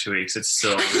the first few weeks, it's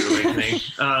still a rude awakening.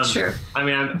 Sure. I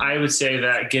mean, I would say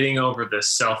that getting over the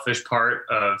selfish part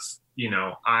of, you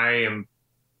know, I am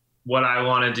what I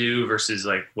want to do versus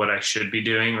like what I should be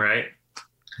doing. Right.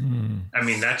 I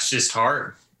mean, that's just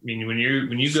hard. I mean, when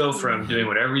you go from doing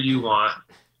whatever you want,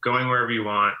 going wherever you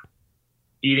want,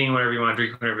 eating whatever you want,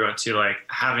 drinking whatever you want, to like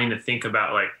having to think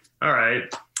about like, all right,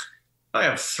 I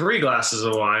have 3 glasses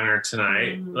of wine or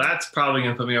tonight. That's probably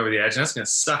going to put me over the edge, and that's going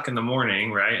to suck in the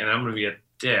morning. Right. And I'm going to be a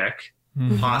dick,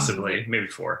 possibly, maybe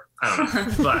 4. I don't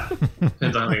know, but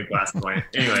depends on how many glasses of wine.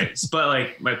 Anyways, but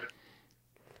like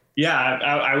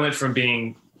I went from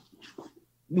being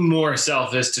more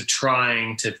selfish to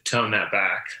trying to tone that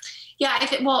back. Yeah.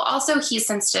 Also he's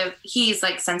sensitive. He's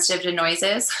like sensitive to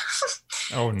noises.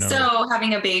 Oh no. So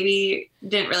having a baby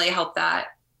didn't really help that.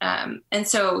 And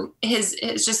so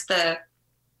it's just the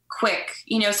quick,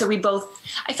 you know, so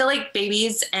I feel like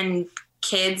babies and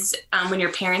kids, when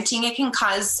you're parenting, it can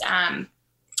cause,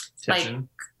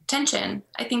 tension.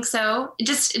 I think so.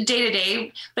 Just day to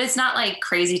day, but it's not like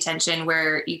crazy tension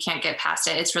where you can't get past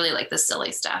it. It's really like the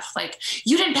silly stuff. Like,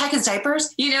 you didn't pack his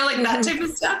diapers, you know, like that type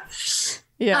of stuff.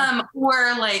 Yeah.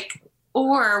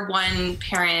 Or one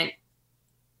parent,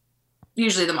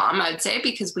 usually the mom, I would say,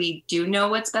 because we do know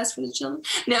what's best for the children.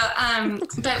 No,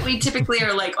 but we typically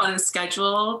are like on a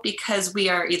schedule because we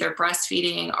are either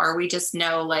breastfeeding or we just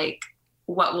know like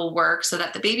what will work so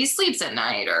that the baby sleeps at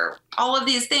night or all of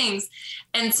these things.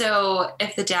 And so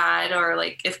if the dad or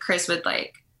like if Chris would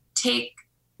like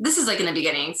this is like in the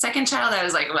beginning, second child, I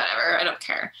was like, whatever, I don't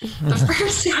care. The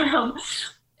first child,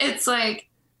 it's like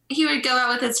he would go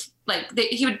out with his,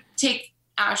 he would take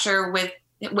Asher with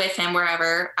him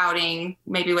wherever, outing,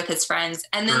 maybe with his friends.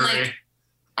 And then like,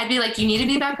 I'd be like, you need to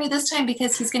be back by this time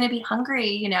because he's going to be hungry,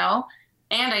 you know,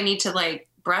 and I need to like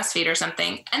breastfeed or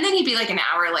something. And then he'd be like an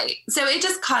hour late. So it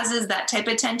just causes that type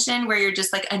of tension where you're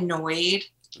just like annoyed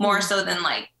more so than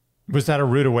like. Was that a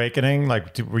rude awakening?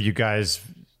 Like, were you guys,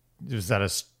 was that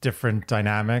a different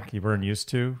dynamic you weren't used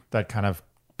to? That kind of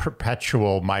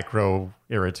perpetual micro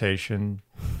irritation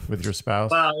with your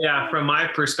spouse? Well, yeah, from my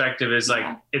perspective is like,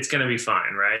 it's going to be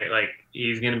fine, right? Like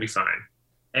he's going to be fine.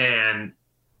 And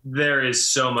there is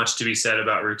so much to be said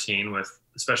about routine with,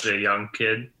 especially a young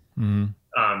kid,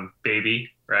 baby,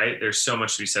 right? There's so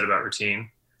much to be said about routine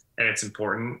and it's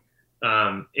important.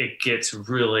 It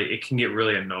can get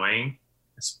really annoying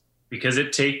because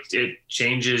it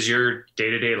changes your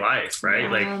day-to-day life, right?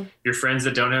 Yeah. Like your friends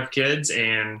that don't have kids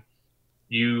and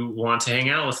you want to hang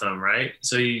out with them, right?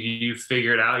 So you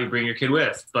figure it out, you bring your kid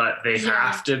with, but they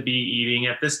have to be eating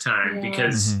at this time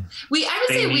because I would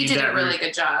say we did a really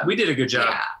good job. We did a good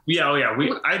job.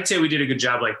 I'd say we did a good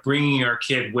job, like bringing our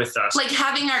kid with us. Like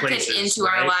having our kid into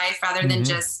our life rather than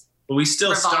just But we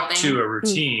still stuck to a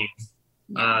routine.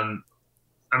 I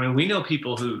mean, we know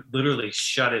people who literally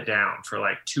shut it down for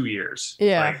like 2 years.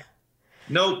 Yeah. Like,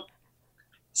 nope.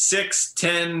 6,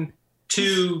 10,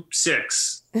 2,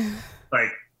 6.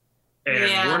 Like,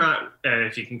 and we're not, and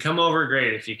if you can come over,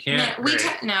 great. If you can't,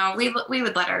 we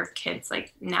would let our kids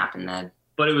like nap in the.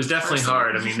 But it was definitely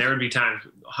hard. I mean, there would be times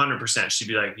 100% she'd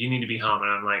be like, you need to be home.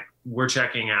 And I'm like, we're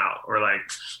checking out or like,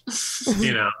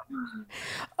 you know.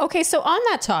 Okay. So on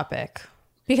that topic,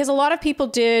 because a lot of people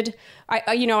did,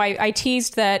 I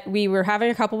teased that we were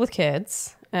having a couple with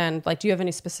kids and like, do you have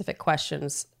any specific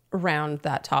questions around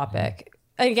that topic?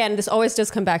 Again, this always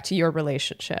does come back to your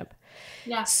relationship.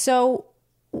 Yeah. So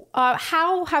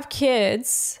how have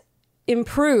kids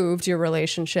improved your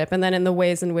relationship and then in the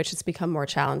ways in which it's become more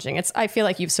challenging? I feel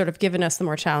like you've sort of given us the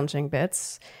more challenging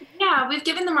bits. Yeah, we've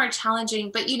given the more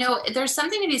challenging, but there's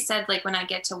something to be said, like when I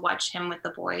get to watch him with the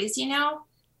boys,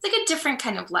 it's like a different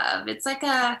kind of love. It's like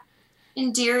a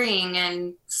endearing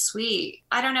and sweet.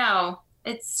 I don't know.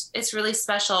 it's really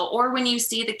special. Or when you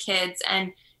see the kids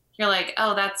and you're like,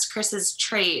 oh, that's Chris's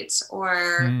trait,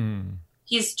 or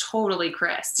he's totally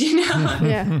Chris,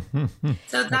 Yeah.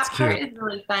 So that part is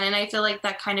really fun. And I feel like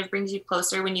that kind of brings you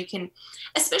closer when you can,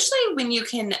 especially when you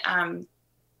can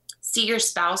see your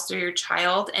spouse through your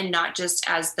child and not just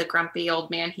as the grumpy old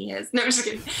man he is. No, I'm just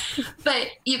kidding. But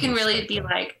you can really be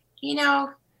like,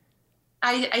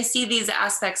 I see these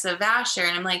aspects of Asher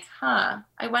and I'm like,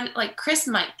 I want, like, Chris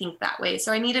might think that way.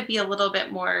 So I need to be a little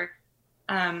bit more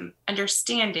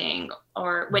understanding,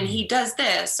 or when he does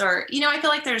this, or, I feel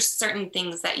like there's certain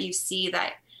things that you see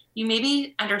that you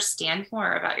maybe understand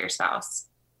more about your spouse.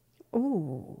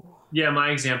 Ooh. Yeah. My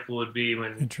example would be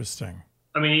when, Interesting.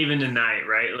 I mean, even tonight,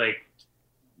 right? Like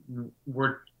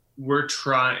we're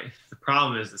trying, the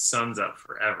problem is the sun's up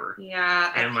forever.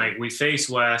 Yeah. And like we face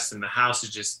west and the house is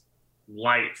just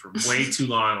light for way too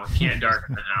long. We can't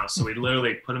darken the house. So we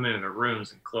literally put them in the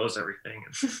rooms and close everything.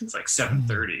 And it's like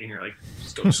 7:30 and you're like,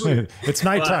 just go to sleep. It's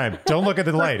nighttime. Don't look at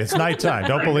the light. It's nighttime.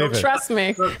 Don't believe it. Trust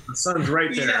me. Look, the sun's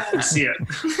right there. Yeah. You see it.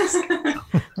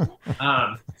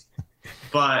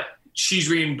 But she's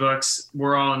reading books.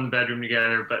 We're all in the bedroom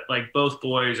together, but like both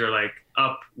boys are like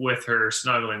up with her,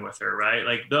 snuggling with her, right?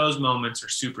 Like those moments are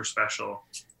super special.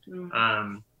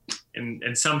 And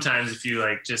sometimes if you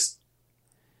like just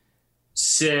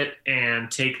sit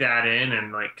and take that in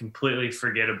and like completely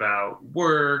forget about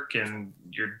work and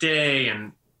your day,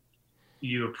 and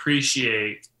you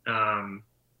appreciate how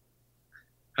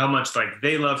much like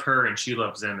they love her and she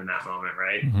loves them in that moment,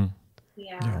 right? Mm-hmm.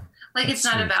 Yeah. Like it's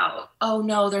not about, oh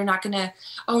no, they're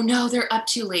up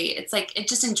too late. It's like, it's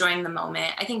just enjoying the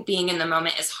moment. I think being in the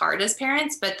moment is hard as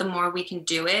parents, but the more we can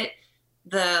do it,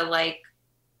 the like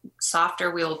softer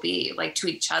we'll be like to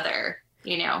each other,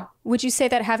 Would you say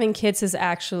that having kids has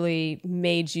actually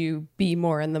made you be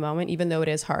more in the moment, even though it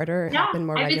is harder? Yeah,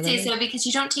 more I would regularly? say so, because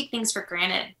you don't take things for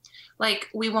granted. Like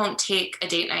we won't take a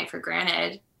date night for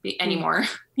granted anymore.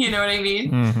 You know what I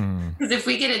mean? Because if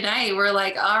we get a night, we're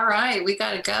like, all right, we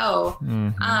got to go.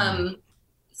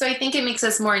 So I think it makes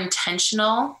us more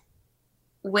intentional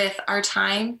with our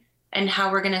time and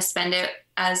how we're going to spend it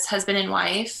as husband and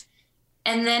wife.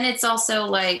 And then it's also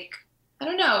like, I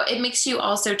don't know, it makes you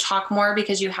also talk more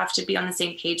because you have to be on the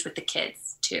same page with the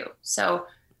kids too. So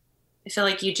I feel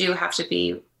like you do have to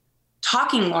be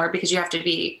talking more because you have to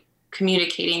be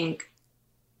communicating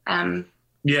about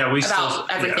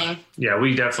everything. Yeah,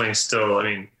 we definitely still, I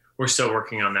mean, we're still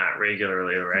working on that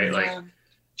regularly, right? Yeah. Like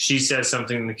she says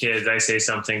something to the kids, I say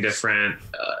something different.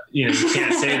 You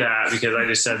can't say that because I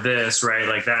just said this, right?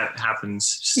 Like that happens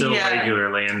still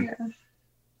regularly. And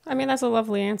I mean, that's a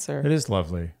lovely answer. It is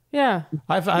lovely. Yeah.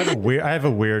 I have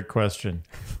a weird question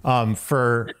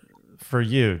for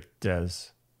you, Des.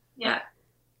 Yeah.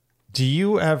 Do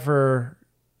you ever?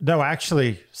 No,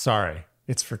 actually, sorry,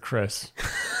 it's for Chris.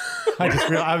 I just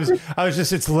realized I was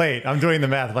just. It's late. I'm doing the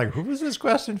math. Like, who was this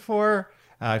question for?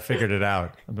 I figured it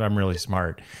out. I'm really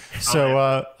smart.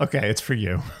 So, okay, it's for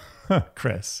you,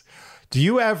 Chris. Do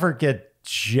you ever get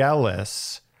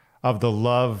jealous of the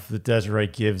love that Desiree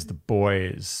gives the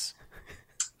boys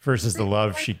versus the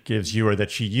love she gives you, or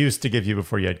that she used to give you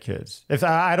before you had kids? If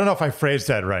I don't know if I phrased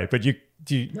that right, but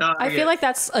I feel like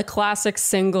that's a classic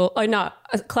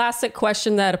classic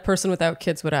question that a person without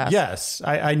kids would ask. Yes,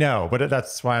 I know, but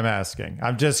that's why I'm asking.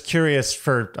 I'm just curious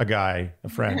for a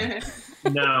friend.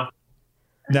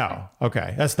 No.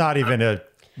 Okay. That's not even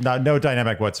no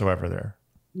dynamic whatsoever there.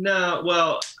 No.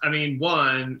 Well, I mean,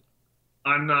 one,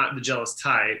 I'm not the jealous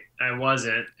type. I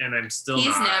wasn't, and I'm still not.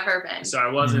 He's never been. So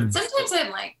I wasn't. Sometimes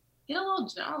I'm like, get a little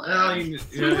jealous.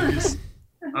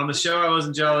 No, on the show, I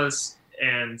wasn't jealous.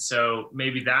 And so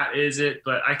maybe that is it.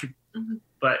 But I could,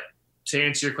 but to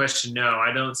answer your question, no,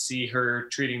 I don't see her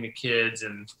treating the kids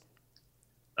and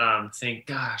think,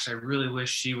 gosh, I really wish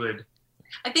she would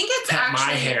I think it's pat actually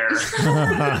my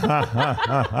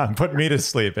hair. Put me to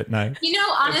sleep at night.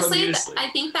 Honestly, I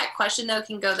think that question though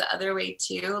can go the other way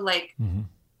too. Like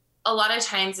a lot of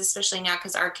times, especially now,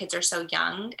 because our kids are so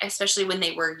young, especially when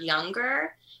they were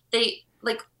younger, they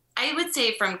like, I would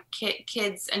say from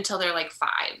kids until they're like 5,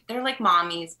 they're like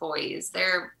mommy's boys,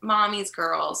 they're mommy's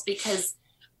girls, because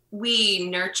we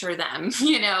nurture them,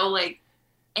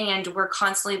 and we're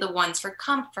constantly the ones for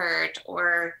comfort,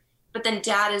 but then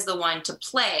dad is the one to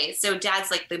play. So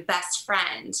dad's like the best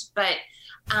friend. But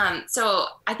so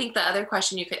I think the other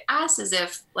question you could ask is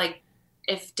if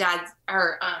dad,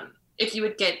 or if you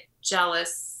would get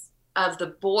jealous of the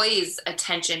boys'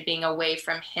 attention being away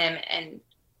from him and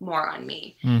more on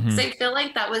me. So I feel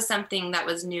like that was something that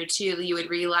was new too. You would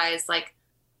realize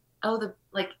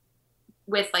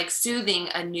with soothing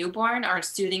a newborn or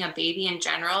soothing a baby in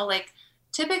general, like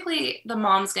typically the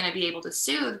mom's going to be able to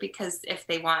soothe, because if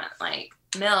they want like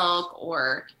milk,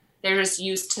 or they're just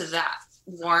used to that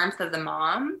warmth of the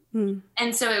mom.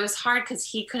 And so it was hard because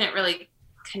he couldn't really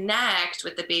connect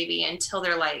with the baby until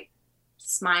they're like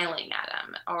smiling at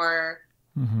him or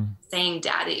saying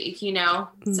daddy, you know?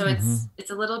 So it's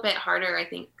a little bit harder, I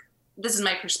think. This is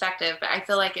my perspective, but I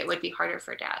feel like it would be harder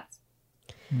for dads.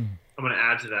 I'm going to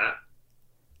add to that.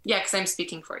 Yeah, because I'm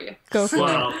speaking for you. Go for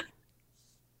it.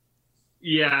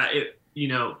 Yeah, you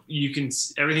know, you can,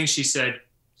 everything she said,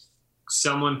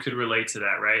 someone could relate to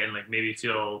that, right? And like maybe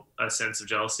feel a sense of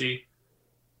jealousy.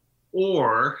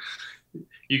 Or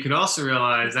you can also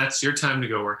realize that's your time to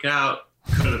go work out,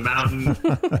 go to the mountain,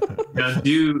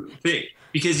 do things.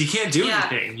 Because you can't do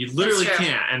anything. You literally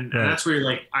can't. And that's where you're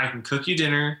like, I can cook you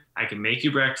dinner. I can make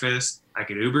you breakfast. I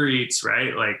could Uber Eats,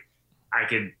 right? Like I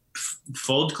could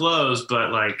fold clothes,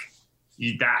 but like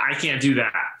I can't do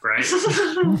that, right?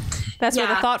 That's where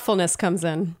the thoughtfulness comes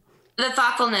in. The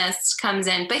thoughtfulness comes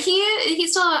in, but he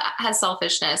still has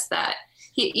selfishness that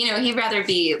he'd rather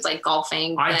be like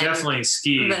golfing. I definitely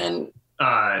skied.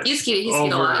 He skied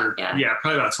a lot. Yeah,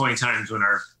 probably about 20 times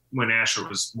when Asher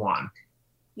was 1.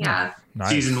 Yeah. Nice.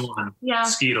 Season 1. Yeah.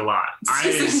 Skied a lot. I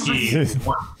didn't ski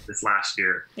once this last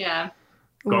year. Yeah.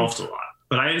 Golfed a lot,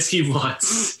 but I didn't ski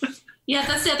once. Yeah,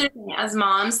 that's the other thing. As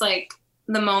moms, like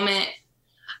the moment,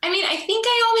 I mean, I think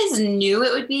I always knew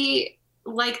it would be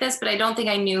like this, but I don't think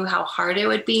I knew how hard it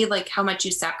would be, like how much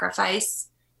you sacrifice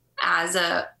as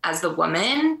the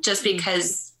woman, just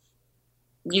because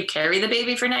you carry the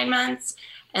baby for 9 months,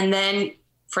 and then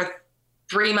for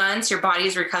 3 months your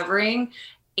body's recovering,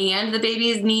 and the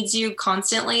baby needs you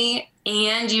constantly,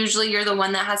 and usually you're the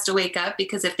one that has to wake up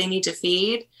because if they need to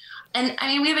feed. And I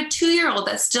mean, we have a 2-year-old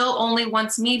that still only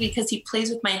wants me because he plays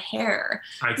with my hair.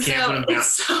 I can't put him down.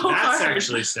 So that's hard.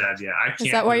 actually sad. Yeah, I can't.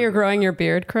 Is that why you're growing your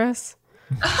beard, Chris?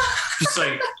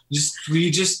 Will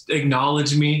you just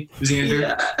acknowledge me,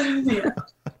 Xander?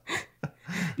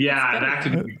 Yeah,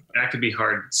 that could be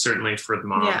hard, certainly for the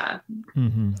mom. Yeah.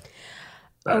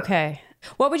 Okay.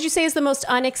 What would you say is the most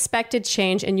unexpected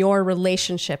change in your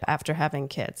relationship after having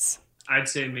kids? I'd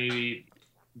say maybe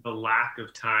the lack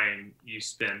of time you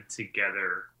spend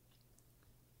together.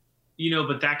 You know,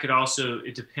 but that could also,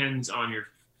 it depends on your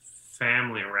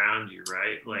family around you,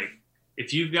 right? Like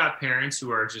if you've got parents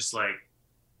who are just like,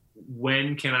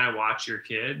 when can I watch your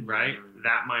kid, right?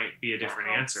 That might be a different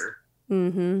answer.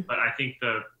 But I think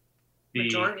the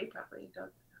majority probably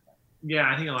don't. Yeah,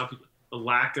 I think a lot of people, the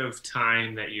lack of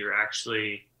time that you're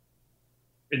actually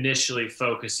initially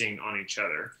focusing on each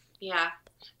other. Yeah,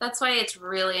 that's why it's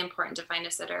really important to find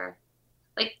a sitter.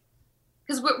 Like,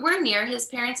 because we're near his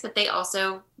parents, but they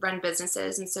also run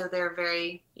businesses, and so they're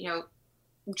very,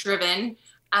 driven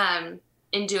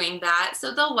in doing that.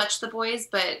 So they'll watch the boys,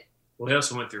 but they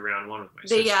also went through round 1 with my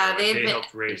sister. They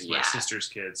helped raise my sister's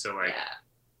kids, so like.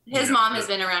 Yeah. His mom has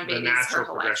been around babies. The natural her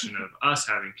whole progression life. of us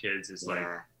having kids is like,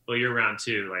 well, you're round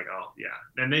 2, like, oh yeah,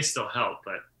 and they still help.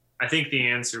 But I think the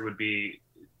answer would be,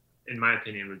 in my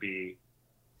opinion, would be,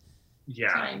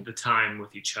 the time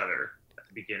with each other at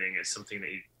the beginning is something that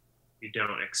you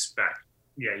don't expect.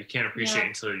 Yeah, you can't appreciate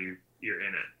until you're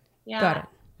in it. Yeah, got it.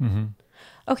 Mm-hmm.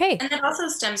 Okay, and it also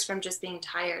stems from just being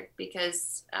tired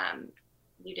because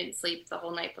you didn't sleep the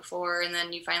whole night before, and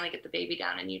then you finally get the baby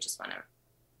down, and you just want to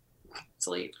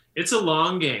sleep. It's a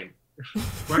long game.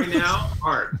 Right now,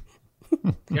 hard.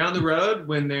 Down the road,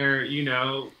 when they're,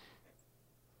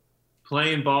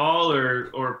 playing ball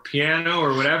or piano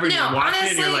or whatever, you're watching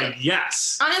it and you're like,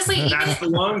 yes. Honestly, that's the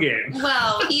long game.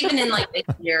 Well, even in like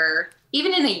a year,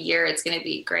 it's going to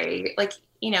be great. Like,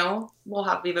 we'll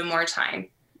have even more time.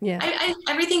 Yeah.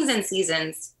 Everything's in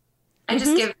seasons. I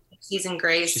just give season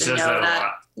grace to know that. A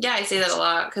lot. Yeah, I say that a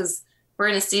lot because we're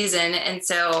in a season. And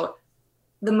so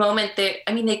the moment they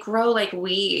grow like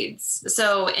weeds.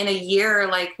 So in a year,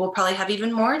 like we'll probably have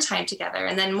even more time together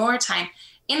and then more time.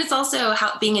 And it's also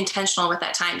being intentional with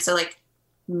that time. So like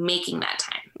making that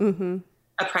time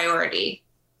a priority.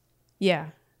 Yeah.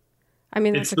 I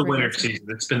mean, it's the winter season.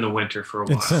 It's been the winter for a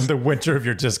while. It's the winter of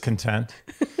your discontent.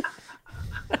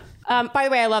 By the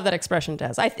way, I love that expression,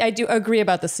 Des. I do agree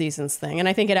about the seasons thing. And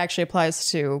I think it actually applies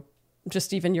to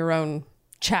just even your own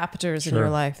chapters in your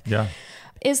life. Yeah.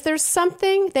 Is there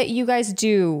something that you guys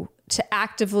do to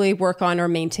actively work on or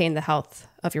maintain the health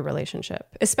of your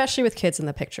relationship, especially with kids in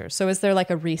the picture? So is there like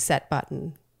a reset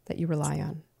button that you rely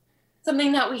on?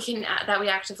 Something that we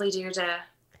actively do to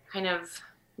kind of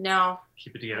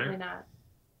keep it together? Probably not.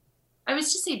 I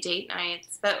was just say date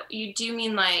nights, but you do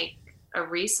mean like a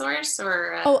resource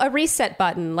or a reset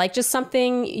button, like just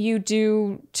something you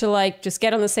do to like just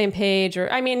get on the same page, or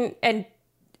and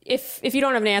if you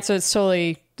don't have an answer, it's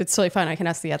totally fine. I can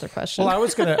ask the other question. Well, I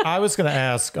was gonna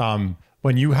ask,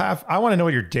 when you have, I want to know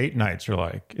what your date nights are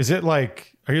like. Is it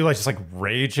like, are you like just like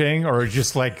raging, or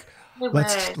just like,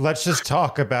 let's just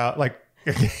talk about like,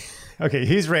 okay,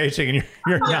 he's raging and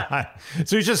you're not.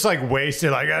 So he's just like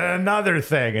wasted, like another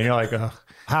thing, and you're like, ugh.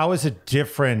 How is it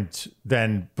different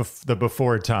than the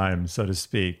before time, so to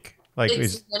speak? Like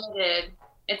it's limited.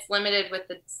 It's limited with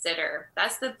the sitter.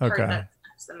 That's the part that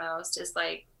sucks the most. Is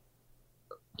like,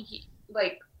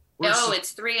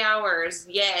 it's 3 hours,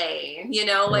 yay! You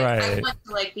know, like I want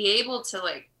to like be able to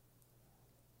like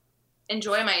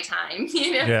enjoy my time.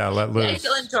 You know, yeah, let loose. I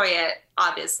still enjoy it,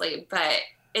 obviously, but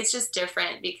it's just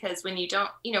different because when you don't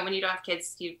have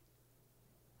kids,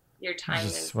 your time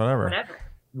is whatever.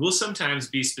 We'll sometimes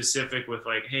be specific with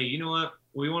like, hey, you know what?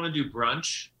 We want to do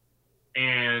brunch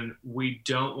and we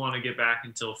don't want to get back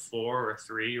until 4 or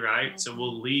 3, right? Mm-hmm. So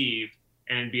we'll leave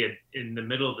and be in the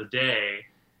middle of the day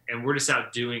and we're just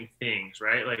out doing things,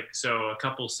 right? Like, so a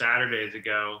couple Saturdays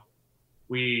ago,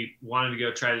 we wanted to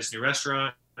go try this new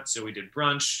restaurant. So we did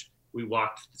brunch. We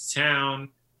walked to town.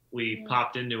 We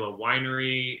popped into a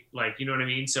winery. Like, you know what I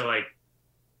mean? So like,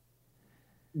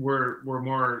 we're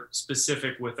more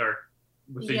specific with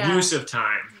the use of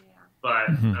time, but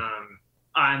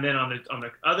and then on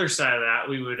the other side of that,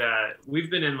 we would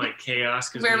we've been in like chaos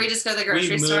because we just go to the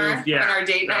grocery store on our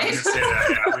date night.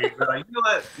 We were like, you know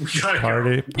what, we gotta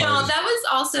party. No, that was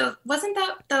also wasn't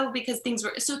that though because things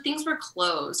were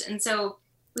closed, and so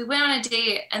we went on a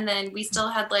date, and then we still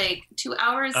had like 2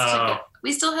 hours to go.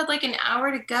 We still had like an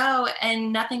hour to go,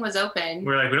 and nothing was open.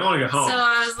 We're like, we don't want to go home. So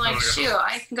I was like, shoot,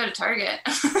 I can go to Target.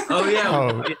 Oh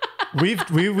yeah.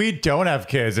 We don't have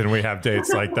kids, and we have dates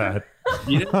like that.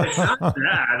 Yeah, it's not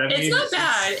bad. It's not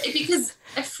bad because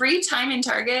a free time in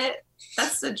Target,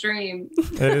 that's the dream.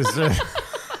 It is.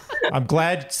 I'm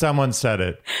glad someone said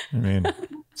it. I mean,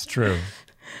 it's true.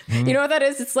 Mm-hmm. You know what that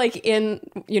is? It's like in,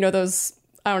 those,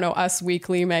 I don't know, Us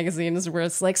Weekly magazines where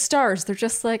it's like stars. They're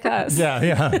just like us.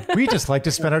 Yeah. We just like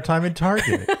to spend our time in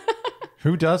Target.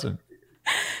 Who doesn't?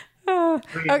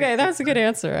 Okay, that's a good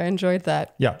answer. I enjoyed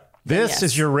that. Yeah. This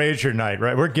is your Rager night,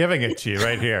 right? We're giving it to you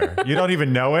right here. You don't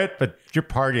even know it, but you're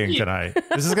partying tonight.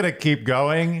 This is going to keep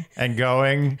going and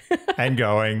going and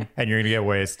going, and you're going to get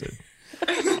wasted.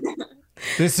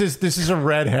 This is a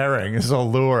red herring. This is a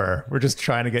lure. We're just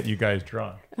trying to get you guys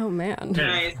drunk. Oh, man.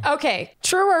 Nice. Okay.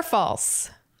 True or false?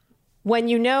 When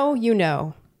you know, you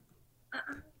know.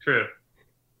 True.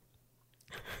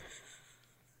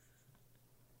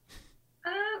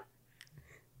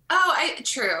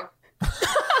 True.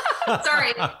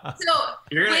 Sorry. So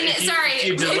if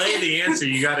you delay the answer,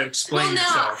 you got to explain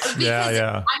yourself.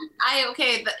 Yeah.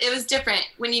 It was different.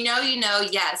 When you know,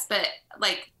 yes, but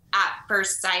like at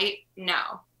first sight,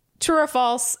 no. True or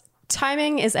false?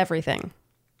 Timing is everything.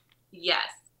 Yes.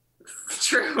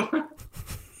 True.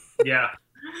 Yeah.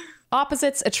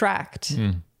 Opposites attract.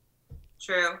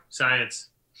 True. Science.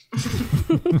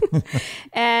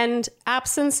 And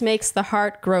absence makes the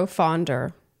heart grow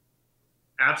fonder.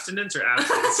 Abstinence or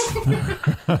absence?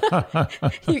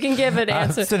 You can give an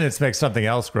answer. Abstinence makes something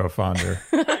else grow fonder.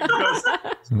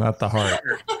 Not the heart.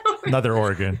 Another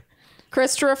organ.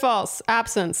 Chris, true or false?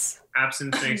 Absence.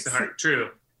 Absence makes the heart. True.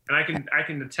 And I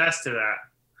can attest to that.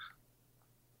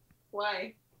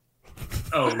 Why?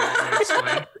 Oh, you want to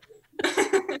explain?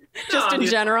 Just in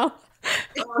general?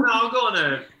 No, I'll go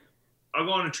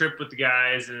on a trip with the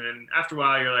guys, and then after a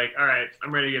while you're like, all right,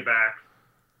 I'm ready to get back.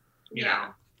 You know.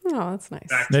 Oh, that's nice.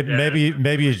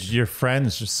 Maybe your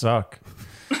friends just suck.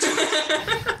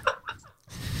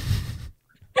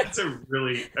 That's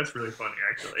really funny,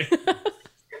 actually.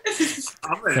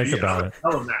 I'm gonna Think about it.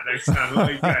 Tell them that next time.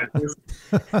 I'm like, guys,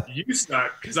 you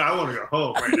suck because I want to go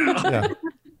home right now. Yeah.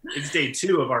 It's day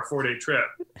 2 of our 4-day trip.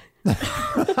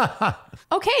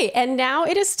 Okay, and now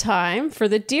it is time for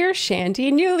the Dear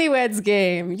Shandy Newlyweds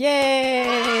game. Yay!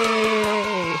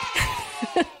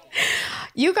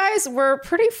 You guys were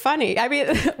pretty funny. I mean,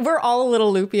 we're all a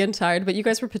little loopy and tired, but you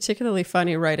guys were particularly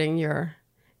funny writing your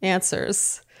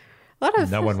answers.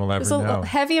 No one will ever know. There's a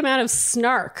heavy amount of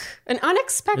snark, an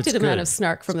unexpected amount of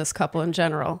snark from this couple in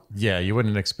general. Yeah, you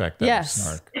wouldn't expect that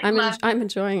snark. I'm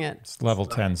enjoying it. It's level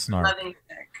 10 snark.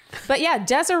 But yeah,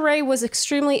 Desiree was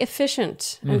extremely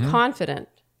efficient and confident.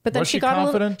 But then she got a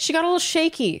little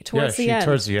shaky towards the end.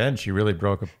 Towards the end, she really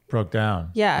broke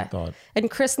down. Yeah. I thought. And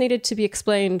Chris needed to be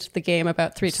explained the game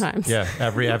about 3 times. Yeah,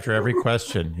 after every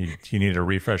question, he needed a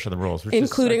refresh of the rules.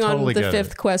 Including on the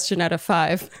 5th question out of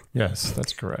 5. Yes,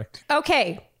 that's correct.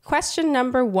 Okay, question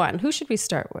number 1. Who should we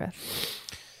start with?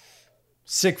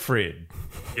 Siegfried.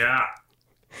 Yeah.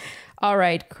 All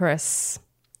right, Chris.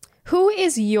 Who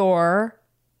is your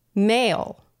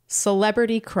male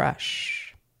celebrity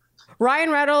crush?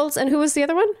 Ryan Reynolds, and who was the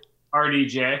other one?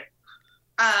 RDJ.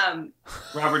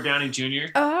 Robert Downey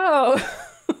Jr. Oh.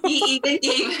 He even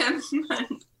gave him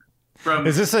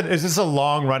Is this a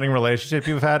long running relationship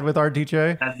you've had with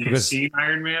RDJ? Have you seen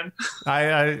Iron Man?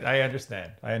 I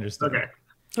understand. Okay.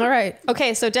 All right.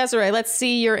 Okay, so Desiree, let's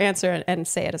see your answer and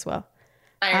say it as well.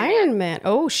 Iron Man.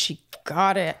 Oh, she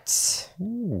got it.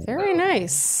 Ooh, very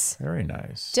nice. Very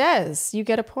nice. Des, you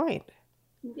get a point.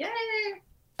 Yay.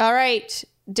 All right.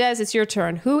 Des, it's your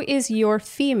turn. Who is your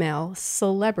female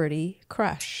celebrity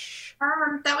crush?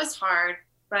 That was hard,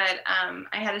 but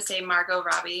I had to say Margot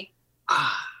Robbie.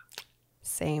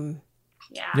 Same.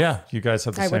 Yeah. Yeah, you guys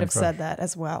have the I same would have crush. said that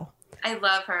as well. I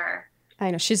love her.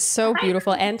 I know. She's so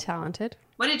beautiful and talented.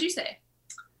 What did you say?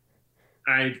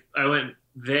 I went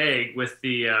vague with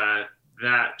the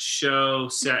that show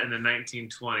set in the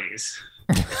 1920s.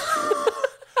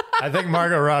 I think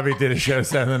Margot Robbie did a show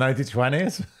set in the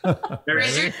 1920s.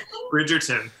 Bridgerton?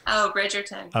 Bridgerton. Oh,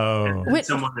 Bridgerton. Oh, And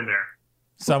someone in there.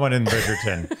 someone in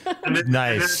Bridgerton. And then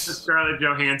Nice. the Scarlett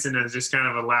Johansson is just kind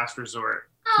of a last resort.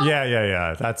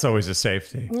 Yeah. That's always a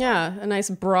safety. Yeah, a nice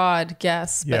broad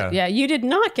guess. But yeah, you did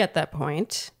not get that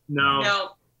point.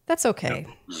 No. That's okay.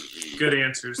 Good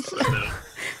answers. But no.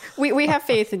 We have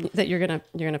faith in, that you're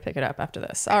gonna pick it up after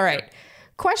this. All right.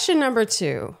 Question number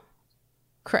 2.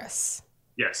 Chris.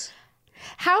 Yes.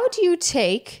 How do you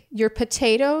take your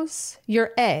potatoes,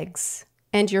 your eggs,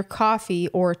 and your coffee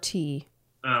or tea?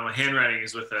 My handwriting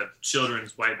is with a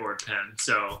children's whiteboard pen.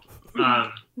 So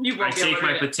I take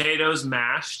my potatoes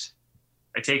mashed,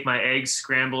 I take my eggs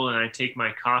scrambled, and I take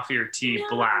my coffee or tea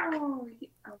black.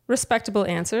 Respectable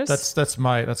answers. That's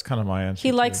kind of my answer.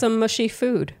 He likes some mushy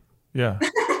food. Yeah.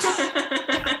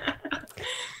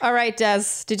 All right, Des,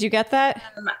 did you get that?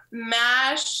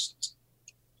 Mashed.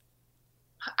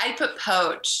 I put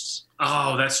poached.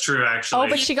 Oh, that's true, actually. Oh,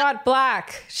 but she got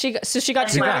black. She got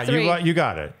 2 out of 3. You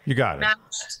got it.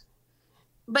 Mashed.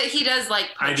 But he does like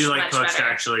poached. I do like much poached, better.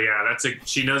 actually. Yeah,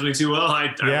 she knows me too well.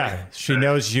 She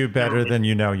knows you better than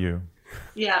you know you.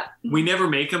 Yeah. We never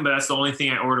make them, but that's the only thing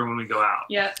I order when we go out.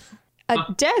 Yeah.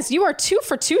 Des, you are 2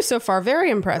 for 2 so far. Very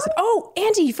impressive. Oh,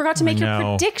 Andy, you forgot to make your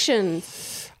know.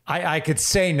 predictions. I could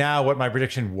say now what my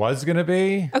prediction was going to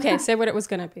be. Okay, say what it was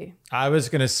going to be. I was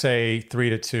going to say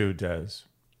 3-2, Des.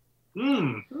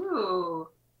 Ooh.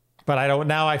 But I don't.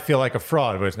 Now I feel like a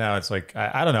fraud. But now it's like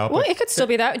I don't know. Well, but it could still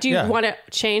be that. Do you want to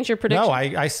change your prediction? No,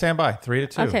 I stand by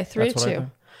 3-2. Okay, 3-2.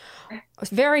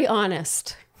 Very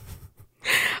honest.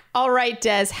 All right,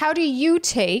 Des. How do you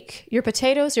take your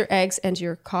potatoes, your eggs, and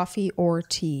your coffee or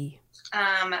tea?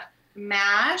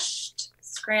 Mashed,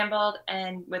 scrambled,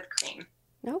 and with cream.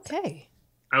 Okay.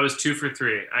 I was 2 for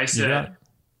 3. I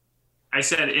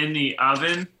said in the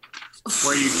oven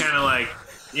where you kind of like,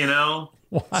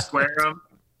 square them.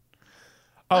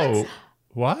 Oh,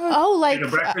 what? Oh, like a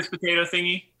breakfast potato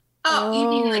thingy. Oh, you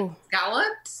mean like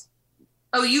scallops?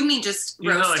 Oh, you mean just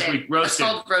roasted? Like we roasted. It's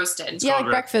called roasted. yeah, like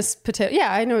breakfast potato.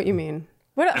 Yeah, I know what you mean.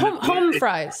 What home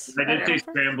fries? I did say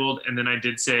scrambled, and then I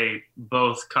did say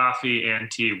both coffee and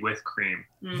tea with cream.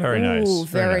 Very nice. Ooh,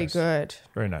 very good.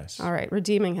 Very nice. All right,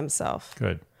 redeeming himself.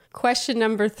 Good. Question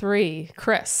number 3,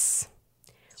 Chris.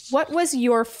 What was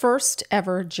your first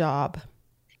ever job?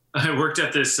 I worked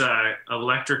at this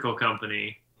electrical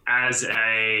company as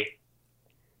a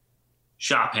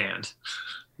shop hand,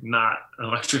 not an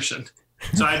electrician.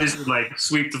 So I just like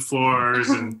sweep the floors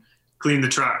and clean the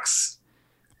trucks.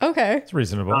 Okay. It's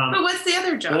reasonable. But what's the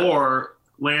other job? Or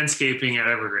landscaping at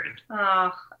Evergreen.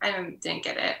 Oh, I didn't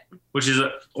get it.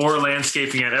 Or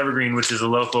landscaping at Evergreen, which is a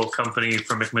local company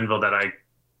from McMinnville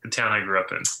the town I grew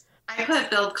up in. I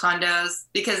put build condos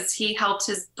because he helped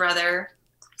his brother.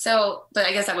 So, but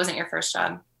I guess that wasn't your first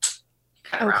job.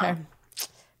 Okay. Wrong.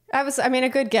 A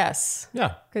good guess.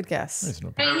 Yeah. Good guess.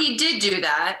 Reasonable. And he did do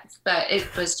that, but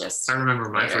it was just. I remember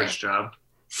my first job.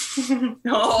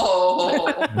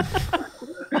 Oh.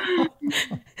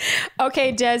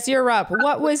 Okay, Des, you're up.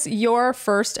 What was your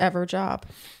first ever job?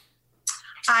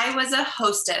 I was a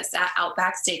hostess at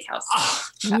Outback Steakhouse. Oh,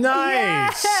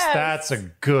 Nice. Yes! That's a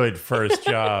good first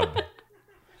job.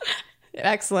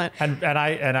 Excellent. And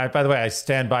I by the way, I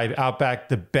stand by Outback,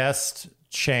 the best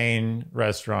chain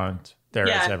restaurant there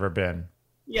has ever been.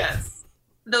 Yes.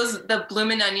 The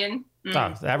bloomin' onion.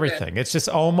 Everything. It's just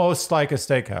almost like a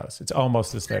steakhouse. It's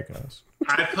almost a steakhouse.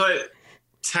 I put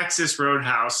Texas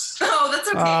Roadhouse. Oh, that's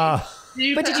okay.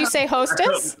 But did you say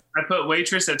hostess? I put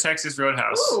waitress at Texas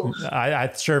Roadhouse. I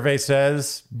survey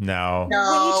says no.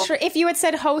 If you had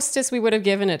said hostess, we would have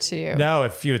given it to you. No,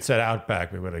 if you had said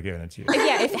Outback, we would have given it to you.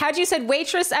 Yeah, had you said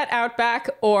waitress at Outback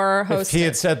or hostess? If he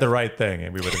had said the right thing,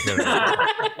 and we would have given it to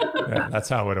you. Yeah, that's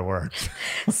how it would have worked.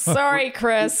 Sorry,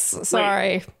 Chris.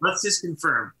 Sorry. Wait, let's just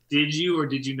confirm. Did you or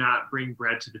did you not bring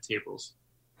bread to the tables?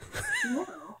 No.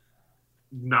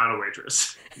 Not a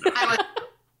waitress.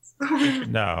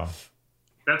 No.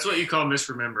 That's what you call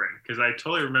misremembering, because I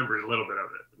totally remembered a little bit of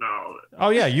it, but not all of it. Oh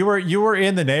yeah, you were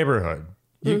in the neighborhood.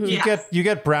 You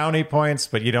get brownie points,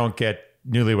 but you don't get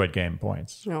newlywed game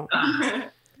points. No.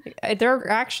 They're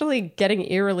actually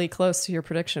getting eerily close to your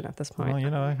prediction at this point.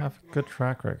 Well, I have a good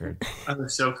track record. I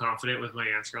was so confident with my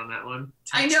answer on that one.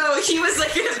 I know, he was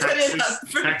like going to put it up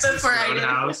Texas before I did.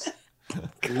 Roadhouse.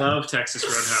 Love Texas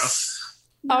Roadhouse.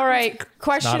 All right,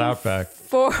 question Not Outback.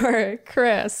 for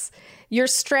Chris. You're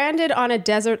stranded on a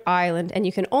desert island and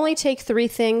you can only take 3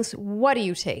 things. What do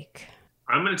you take?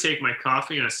 I'm going to take my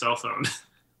coffee and a cell phone.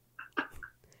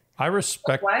 I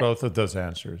respect both of those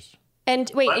answers.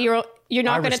 And wait, you're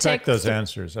not going to take those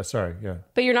answers. Sorry, yeah.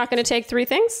 But you're not going to take 3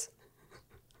 things?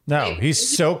 No,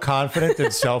 he's so confident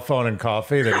in cell phone and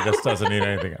coffee that he just doesn't need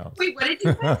anything else. Wait, what did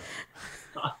you say?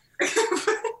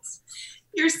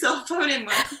 Your cell phone and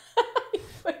what?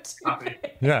 Coffee.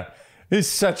 Yeah. He's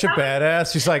such a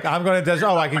badass. He's like, I'm going to,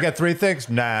 I can get 3 things?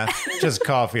 Nah, just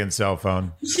coffee and cell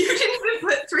phone. You didn't even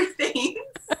put 3 things.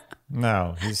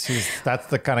 No, that's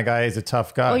the kind of guy, he's a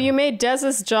tough guy. Well, you made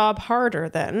Dez's job harder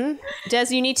then. Des,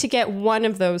 you need to get one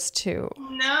of those 2.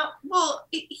 No, well,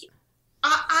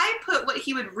 I put what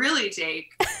he would really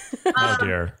take. Oh,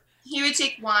 dear. He would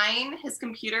take wine, his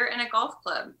computer, and a golf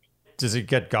club. Does he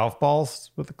get golf balls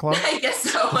with the club? I guess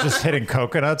so. Just hitting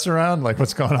coconuts around? Like,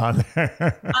 what's going on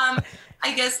there?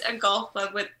 I guess a golf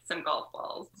club with some golf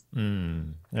balls.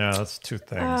 Yeah, that's 2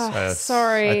 things.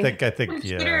 Sorry. I think,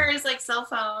 Computer yeah. is like cell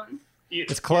phone.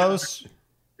 It's close.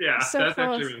 Yeah, So that's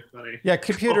close. actually really funny. Yeah,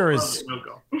 computer is, No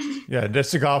go. yeah,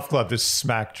 just a golf club to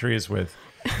smack trees with.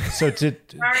 So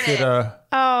that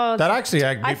actually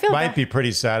might be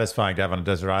pretty satisfying to have on a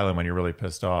desert island when you're really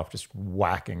pissed off, just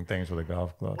whacking things with a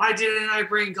golf club. Why didn't I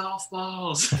bring golf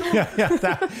balls?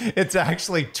 It's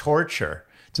actually torture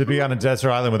to be on a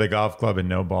desert island with a golf club and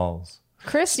no balls.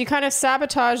 Chris, you kind of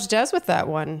sabotaged Des with that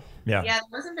one. Yeah. Yeah, it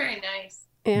wasn't very nice.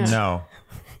 Yeah. No.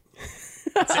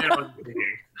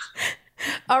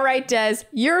 All right, Des,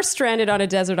 you're stranded on a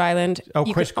desert island. Oh,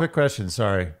 quick question.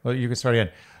 Sorry. Well, you can start again.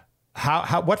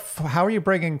 How are you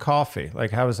bringing coffee?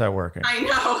 Like, how is that working? I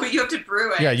know, you have to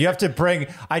brew it. Yeah, you have to bring.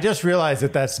 I just realized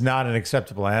that that's not an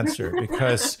acceptable answer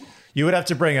because you would have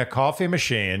to bring a coffee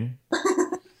machine.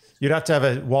 You'd have to have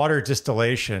a water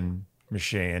distillation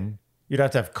machine. You'd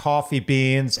have to have coffee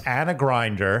beans and a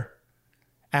grinder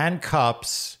and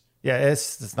cups. Yeah,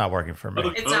 it's not working for me.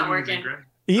 It's not working.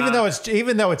 Even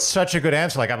though it's such a good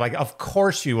answer, I'm like, of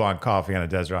course you want coffee on a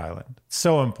desert island. It's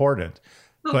so important.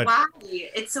 But why?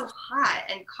 It's so hot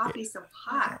and coffee's so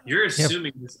hot. You're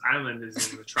assuming this island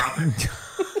is in the tropics.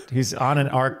 He's on an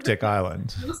Arctic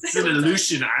island. It's an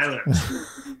Aleutian island.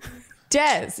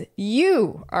 Des,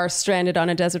 you are stranded on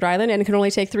a desert island and can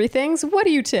only take 3 things. What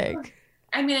do you take?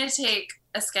 I'm going to take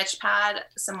a sketch pad,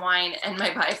 some wine, and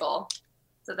my Bible.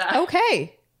 So that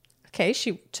Okay,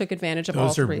 she took advantage of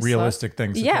all 3 Those are realistic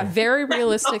things. Yeah, very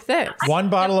realistic things. 1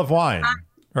 bottle of wine.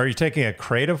 Are you taking a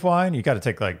crate of wine? You got to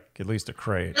take like at least a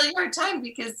crate. Really hard time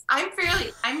because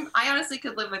I honestly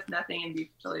could live with nothing and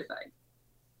be totally fine.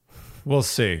 We'll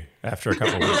see after a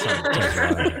couple of weeks. on the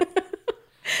desert island.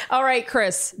 All right,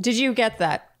 Chris, did you get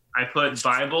that? I put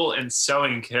Bible and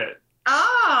sewing kit.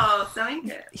 Oh, sewing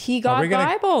kit. He got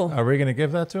Bible. Are we going to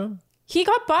give that to him? He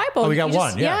got Bible. Oh, we got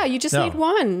one. Yeah, you just need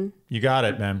 1. You got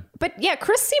it, man. But yeah,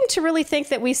 Chris seemed to really think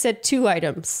that we said 2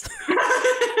 items.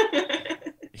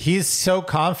 He's so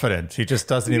confident. He just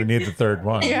doesn't even need the 3rd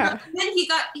one. Yeah. And then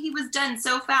he was done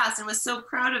so fast and was so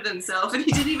proud of himself, and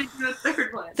he didn't even do a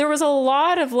 3rd one. There was a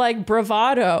lot of like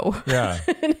bravado. Yeah.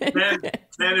 10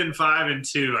 and 5 and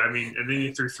 2. I mean, and then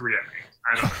you threw 3 at me.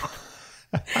 I don't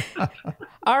know.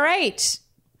 All right.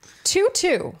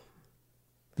 2-2.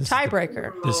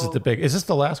 Tiebreaker. This is the big. Is this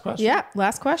the last question? Yeah,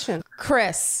 last question.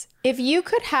 Chris, if you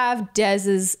could have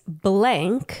Dez's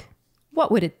blank,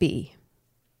 what would it be?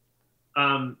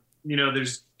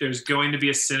 There's going to be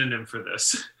a synonym for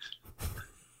this,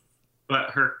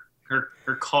 but her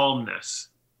calmness.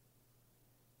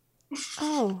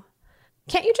 Oh,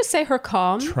 can't you just say her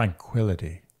calm?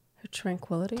 Tranquility. Her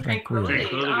tranquility. Tranquility.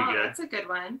 Oh, that's a good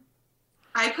one.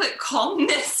 I put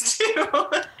calmness too.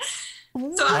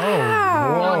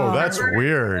 Whoa, that's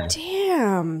weird. Damn.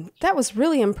 Damn, that was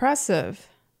really impressive.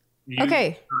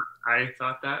 Okay. I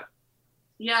thought that.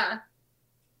 Yeah.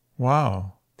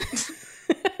 Wow.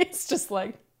 It's just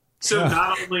like. So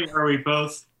not only are we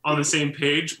both on the same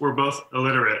page, we're both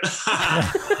illiterate.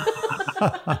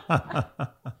 I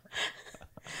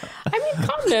mean,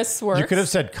 calmness works. You could have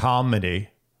said comedy.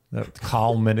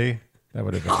 Calmity. That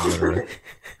would have been illiterate.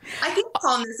 I think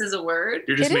calmness is a word.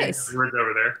 You're just It making is. words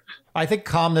over there. I think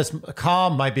calm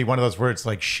might be one of those words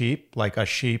like sheep, like a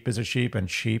sheep is a sheep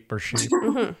and sheep are sheep.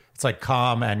 Mm-hmm. It's like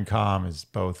calm and calm is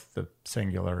both the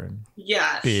singular and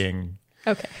Yeah. being.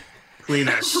 Okay.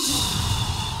 Kleenex.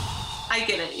 I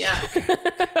get it. Yeah.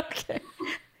 Okay.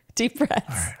 Deep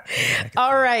breaths.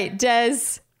 All right, Des,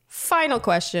 final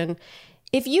question.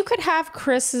 If you could have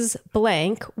Chris's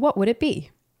blank, what would it be?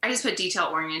 I just put detail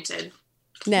oriented.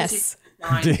 Ness.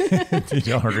 We'll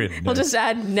We'll just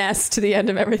add Ness to the end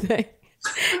of everything.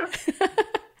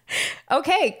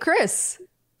 Okay, Chris,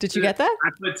 did you get that? I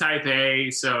put type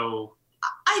A, so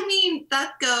I mean,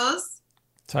 that goes.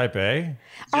 Type A?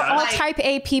 Are all Like- type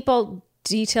A people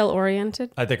detail oriented?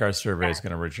 I think our survey is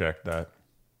going to reject that.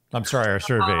 I'm sorry, our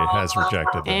survey has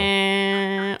rejected that.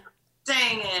 And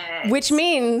Dang it. which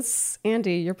means,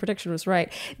 Andy, your prediction was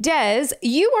right. Des,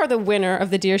 you are the winner of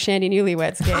the Dear Shandy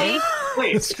Newlyweds game.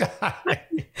 wait. This guy.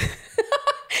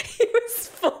 He was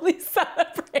fully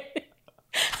celebrating.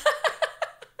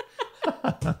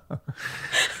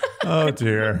 Oh,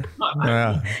 dear.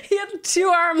 Yeah. He had 2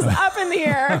 arms up in the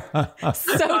air.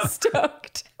 So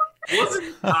stoked. Wasn't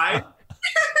it tied?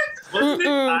 Wasn't it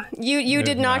tied? You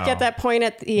did not No. get that point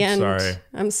at the end. Sorry.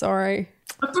 I'm sorry.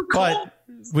 But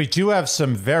we do have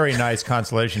some very nice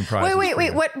consolation prizes. Wait. for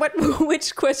you. What?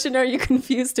 Which question are you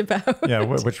confused about? Yeah,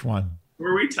 which one?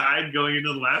 Were we tied going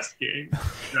into the last game?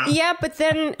 No. Yeah, but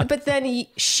then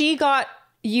she got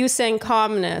you saying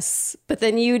calmness, but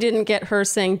then you didn't get her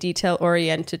saying detail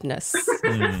orientedness.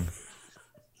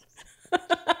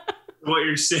 What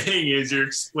you're saying is you're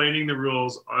explaining the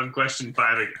rules on question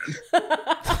 5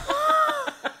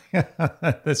 again.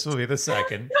 This will be the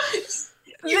second.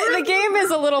 The game is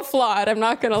a little flawed. I'm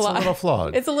not going to lie. A little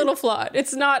flawed. It's a little flawed.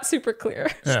 It's not super clear.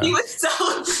 Yeah. He was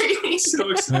celebrating. So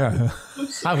excited. Yeah.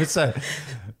 I would say.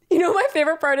 You know, my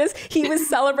favorite part is he was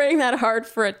celebrating that hard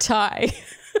for a tie.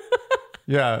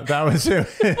 Yeah, that was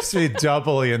it's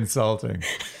doubly insulting.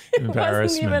 It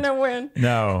wasn't even a win.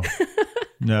 No.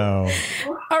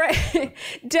 All right.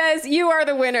 Des, you are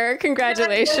the winner.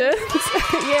 Congratulations.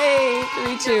 Yay.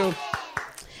 3-2.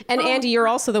 And Andy, you're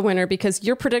also the winner because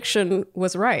your prediction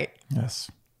was right. Yes.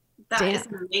 That is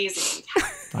amazing.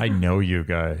 I know you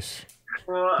guys.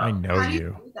 I know How do you.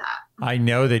 do that? I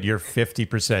know that you're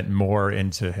 50% more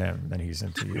into him than he's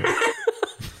into you.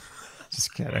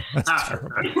 Just kidding. That's terrible.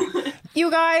 You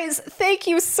guys, thank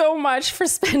you so much for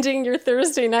spending your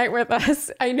Thursday night with us.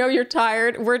 I know you're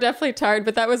tired. We're definitely tired,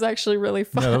 but that was actually really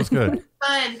fun. Yeah, that was good.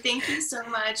 Fun. Thank you so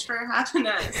much for having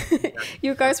us.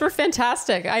 You guys were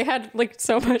fantastic. I had like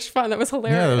so much fun. That was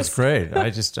hilarious. Yeah, that was great.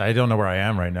 I don't know where I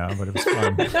am right now, but it was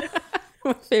fun.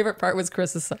 My favorite part was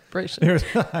Chris's celebration. It was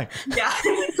like, Yeah.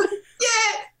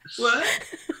 Yeah. What?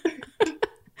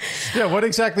 yeah, what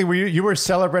exactly were you? You were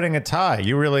celebrating a tie.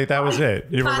 You really, that was it.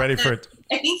 You were ready for it.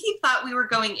 I think he thought we were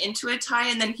going into a tie,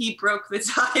 and then he broke the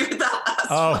tie with that last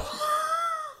one. Oh,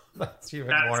 that's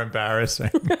even more embarrassing.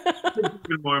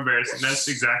 Even more embarrassing. That's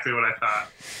exactly what I thought.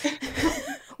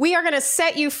 We are going to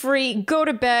set you free. Go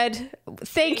to bed.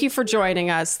 Thank you for joining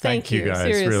us. Thank you guys.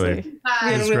 Seriously. Really,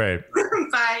 it was Bye. great.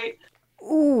 Bye.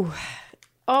 Ooh.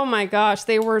 Oh my gosh.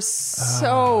 They were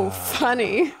so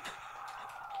funny.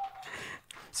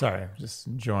 Sorry, I'm just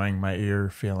enjoying my ear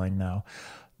feeling now.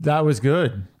 That was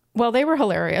good. Well, they were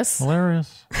hilarious.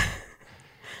 Hilarious.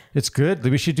 It's good.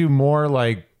 We should do more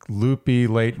like loopy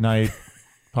late night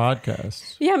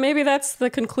podcasts. Yeah, maybe that's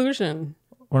the conclusion.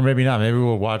 Or maybe not. Maybe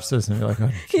we'll watch this and be like, oh,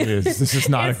 geez, this is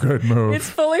not a good move. It's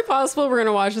fully possible we're going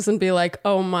to watch this and be like,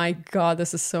 oh my God,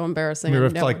 this is so embarrassing. We And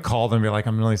have to no- like call them and be like,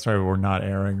 I'm really sorry, but we're not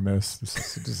airing this. This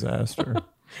is a disaster.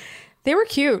 They were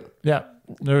cute. Yeah,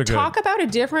 they were good. Talk about a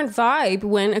different vibe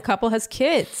when a couple has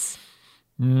kids.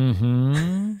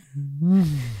 Mm-hmm.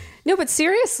 No, but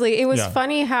seriously, it was Yeah.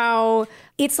 funny how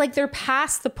it's like they're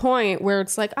past the point where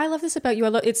it's like, I love this about you.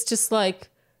 It's just like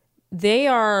they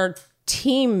are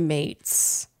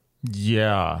teammates.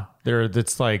 Yeah,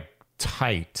 it's like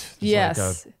tight. It's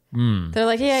Yes. like They're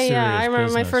like, yeah. serious I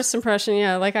remember my business. first impression.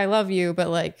 Yeah, like I love you, but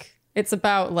like it's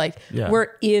about like Yeah. we're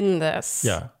in this.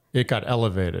 yeah, it got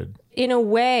elevated. In a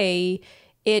way,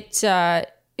 it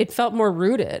felt more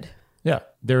rooted. Yeah,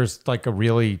 there's like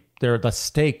the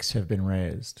stakes have been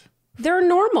raised. They're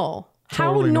normal.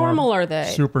 Totally How normal are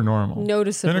they? Super normal.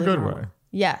 Noticeably In a good normal. way.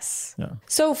 Yes. Yeah.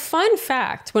 So fun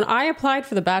fact, when I applied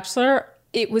for The Bachelor,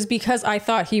 it was because I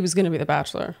thought he was going to be The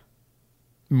Bachelor.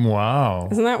 Wow.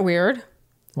 Isn't that weird?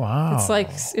 Wow. It's like,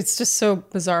 it's just so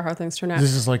bizarre how things turn out.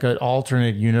 This is like an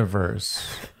alternate universe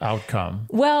outcome.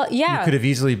 Well, yeah. You could have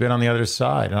easily been on the other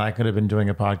side, and I could have been doing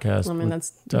a podcast. I mean,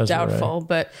 that's Desiree. doubtful,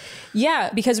 but yeah,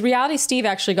 because Reality Steve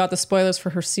actually got the spoilers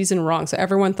for her season wrong. So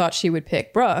everyone thought she would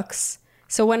pick Brooks.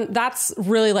 So when that's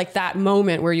really like that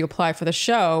moment where you apply for the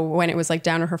show, when it was like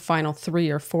down to her final 3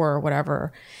 or 4 or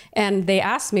whatever. And they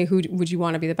asked me, who would you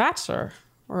want to be the Bachelor?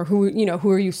 Or who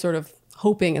are you sort of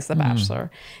hoping is the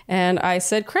Bachelor? And I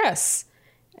said, Chris.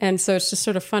 And so it's just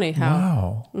sort of funny how.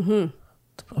 Wow.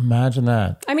 Mm-hmm. Imagine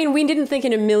that. I mean, we didn't think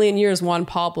in a million years Juan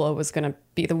Pablo was going to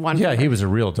be the one. Yeah, he was a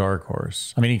real dark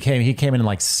horse. I mean, he came in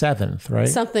like 7th, right?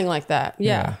 Something like that.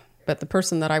 Yeah. But the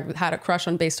person that I had a crush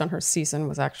on based on her season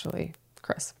was actually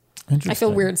Chris. I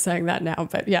feel weird saying that now,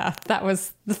 but yeah, that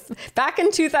was back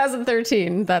in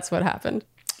 2013. That's what happened.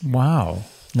 Wow.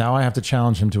 Now I have to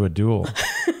challenge him to a duel.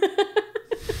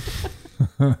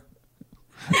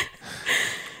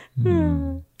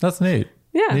 That's neat.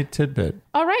 Yeah. Neat tidbit.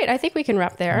 All right. I think we can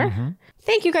wrap there.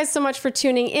 Thank you guys so much for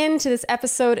tuning in to this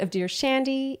episode of Dear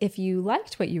Shandy. If you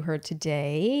liked what you heard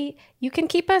today, you can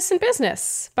keep us in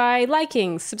business by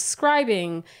liking,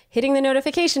 subscribing, hitting the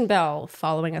notification bell,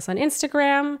 following us on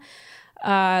Instagram,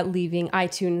 leaving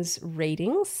iTunes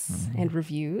ratings and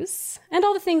reviews, and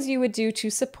all the things you would do to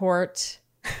support.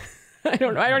 I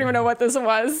don't even know what this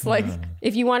was. Like,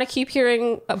 if you want to keep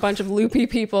hearing a bunch of loopy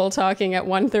people talking at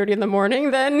 1:30 in the morning,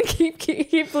 then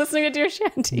keep listening to Dear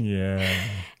Shandy. Yeah.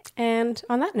 And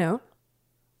on that note,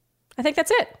 I think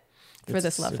that's it for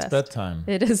this Love Fest. It's bedtime.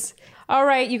 It is. All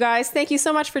right, you guys. Thank you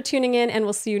so much for tuning in, and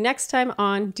we'll see you next time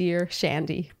on Dear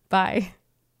Shandy. Bye.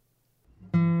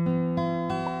 Dear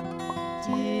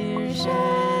Shandy.